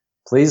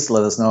 Please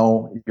let us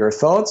know your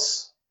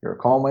thoughts, your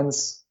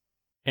comments.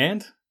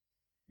 And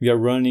we are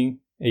running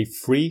a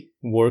free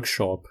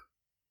workshop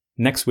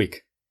next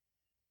week.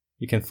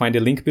 You can find the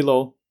link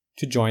below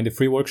to join the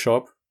free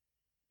workshop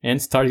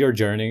and start your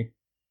journey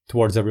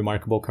towards a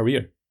remarkable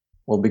career.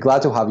 We'll be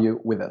glad to have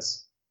you with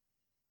us.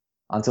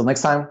 Until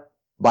next time,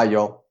 bye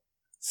y'all.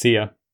 See ya.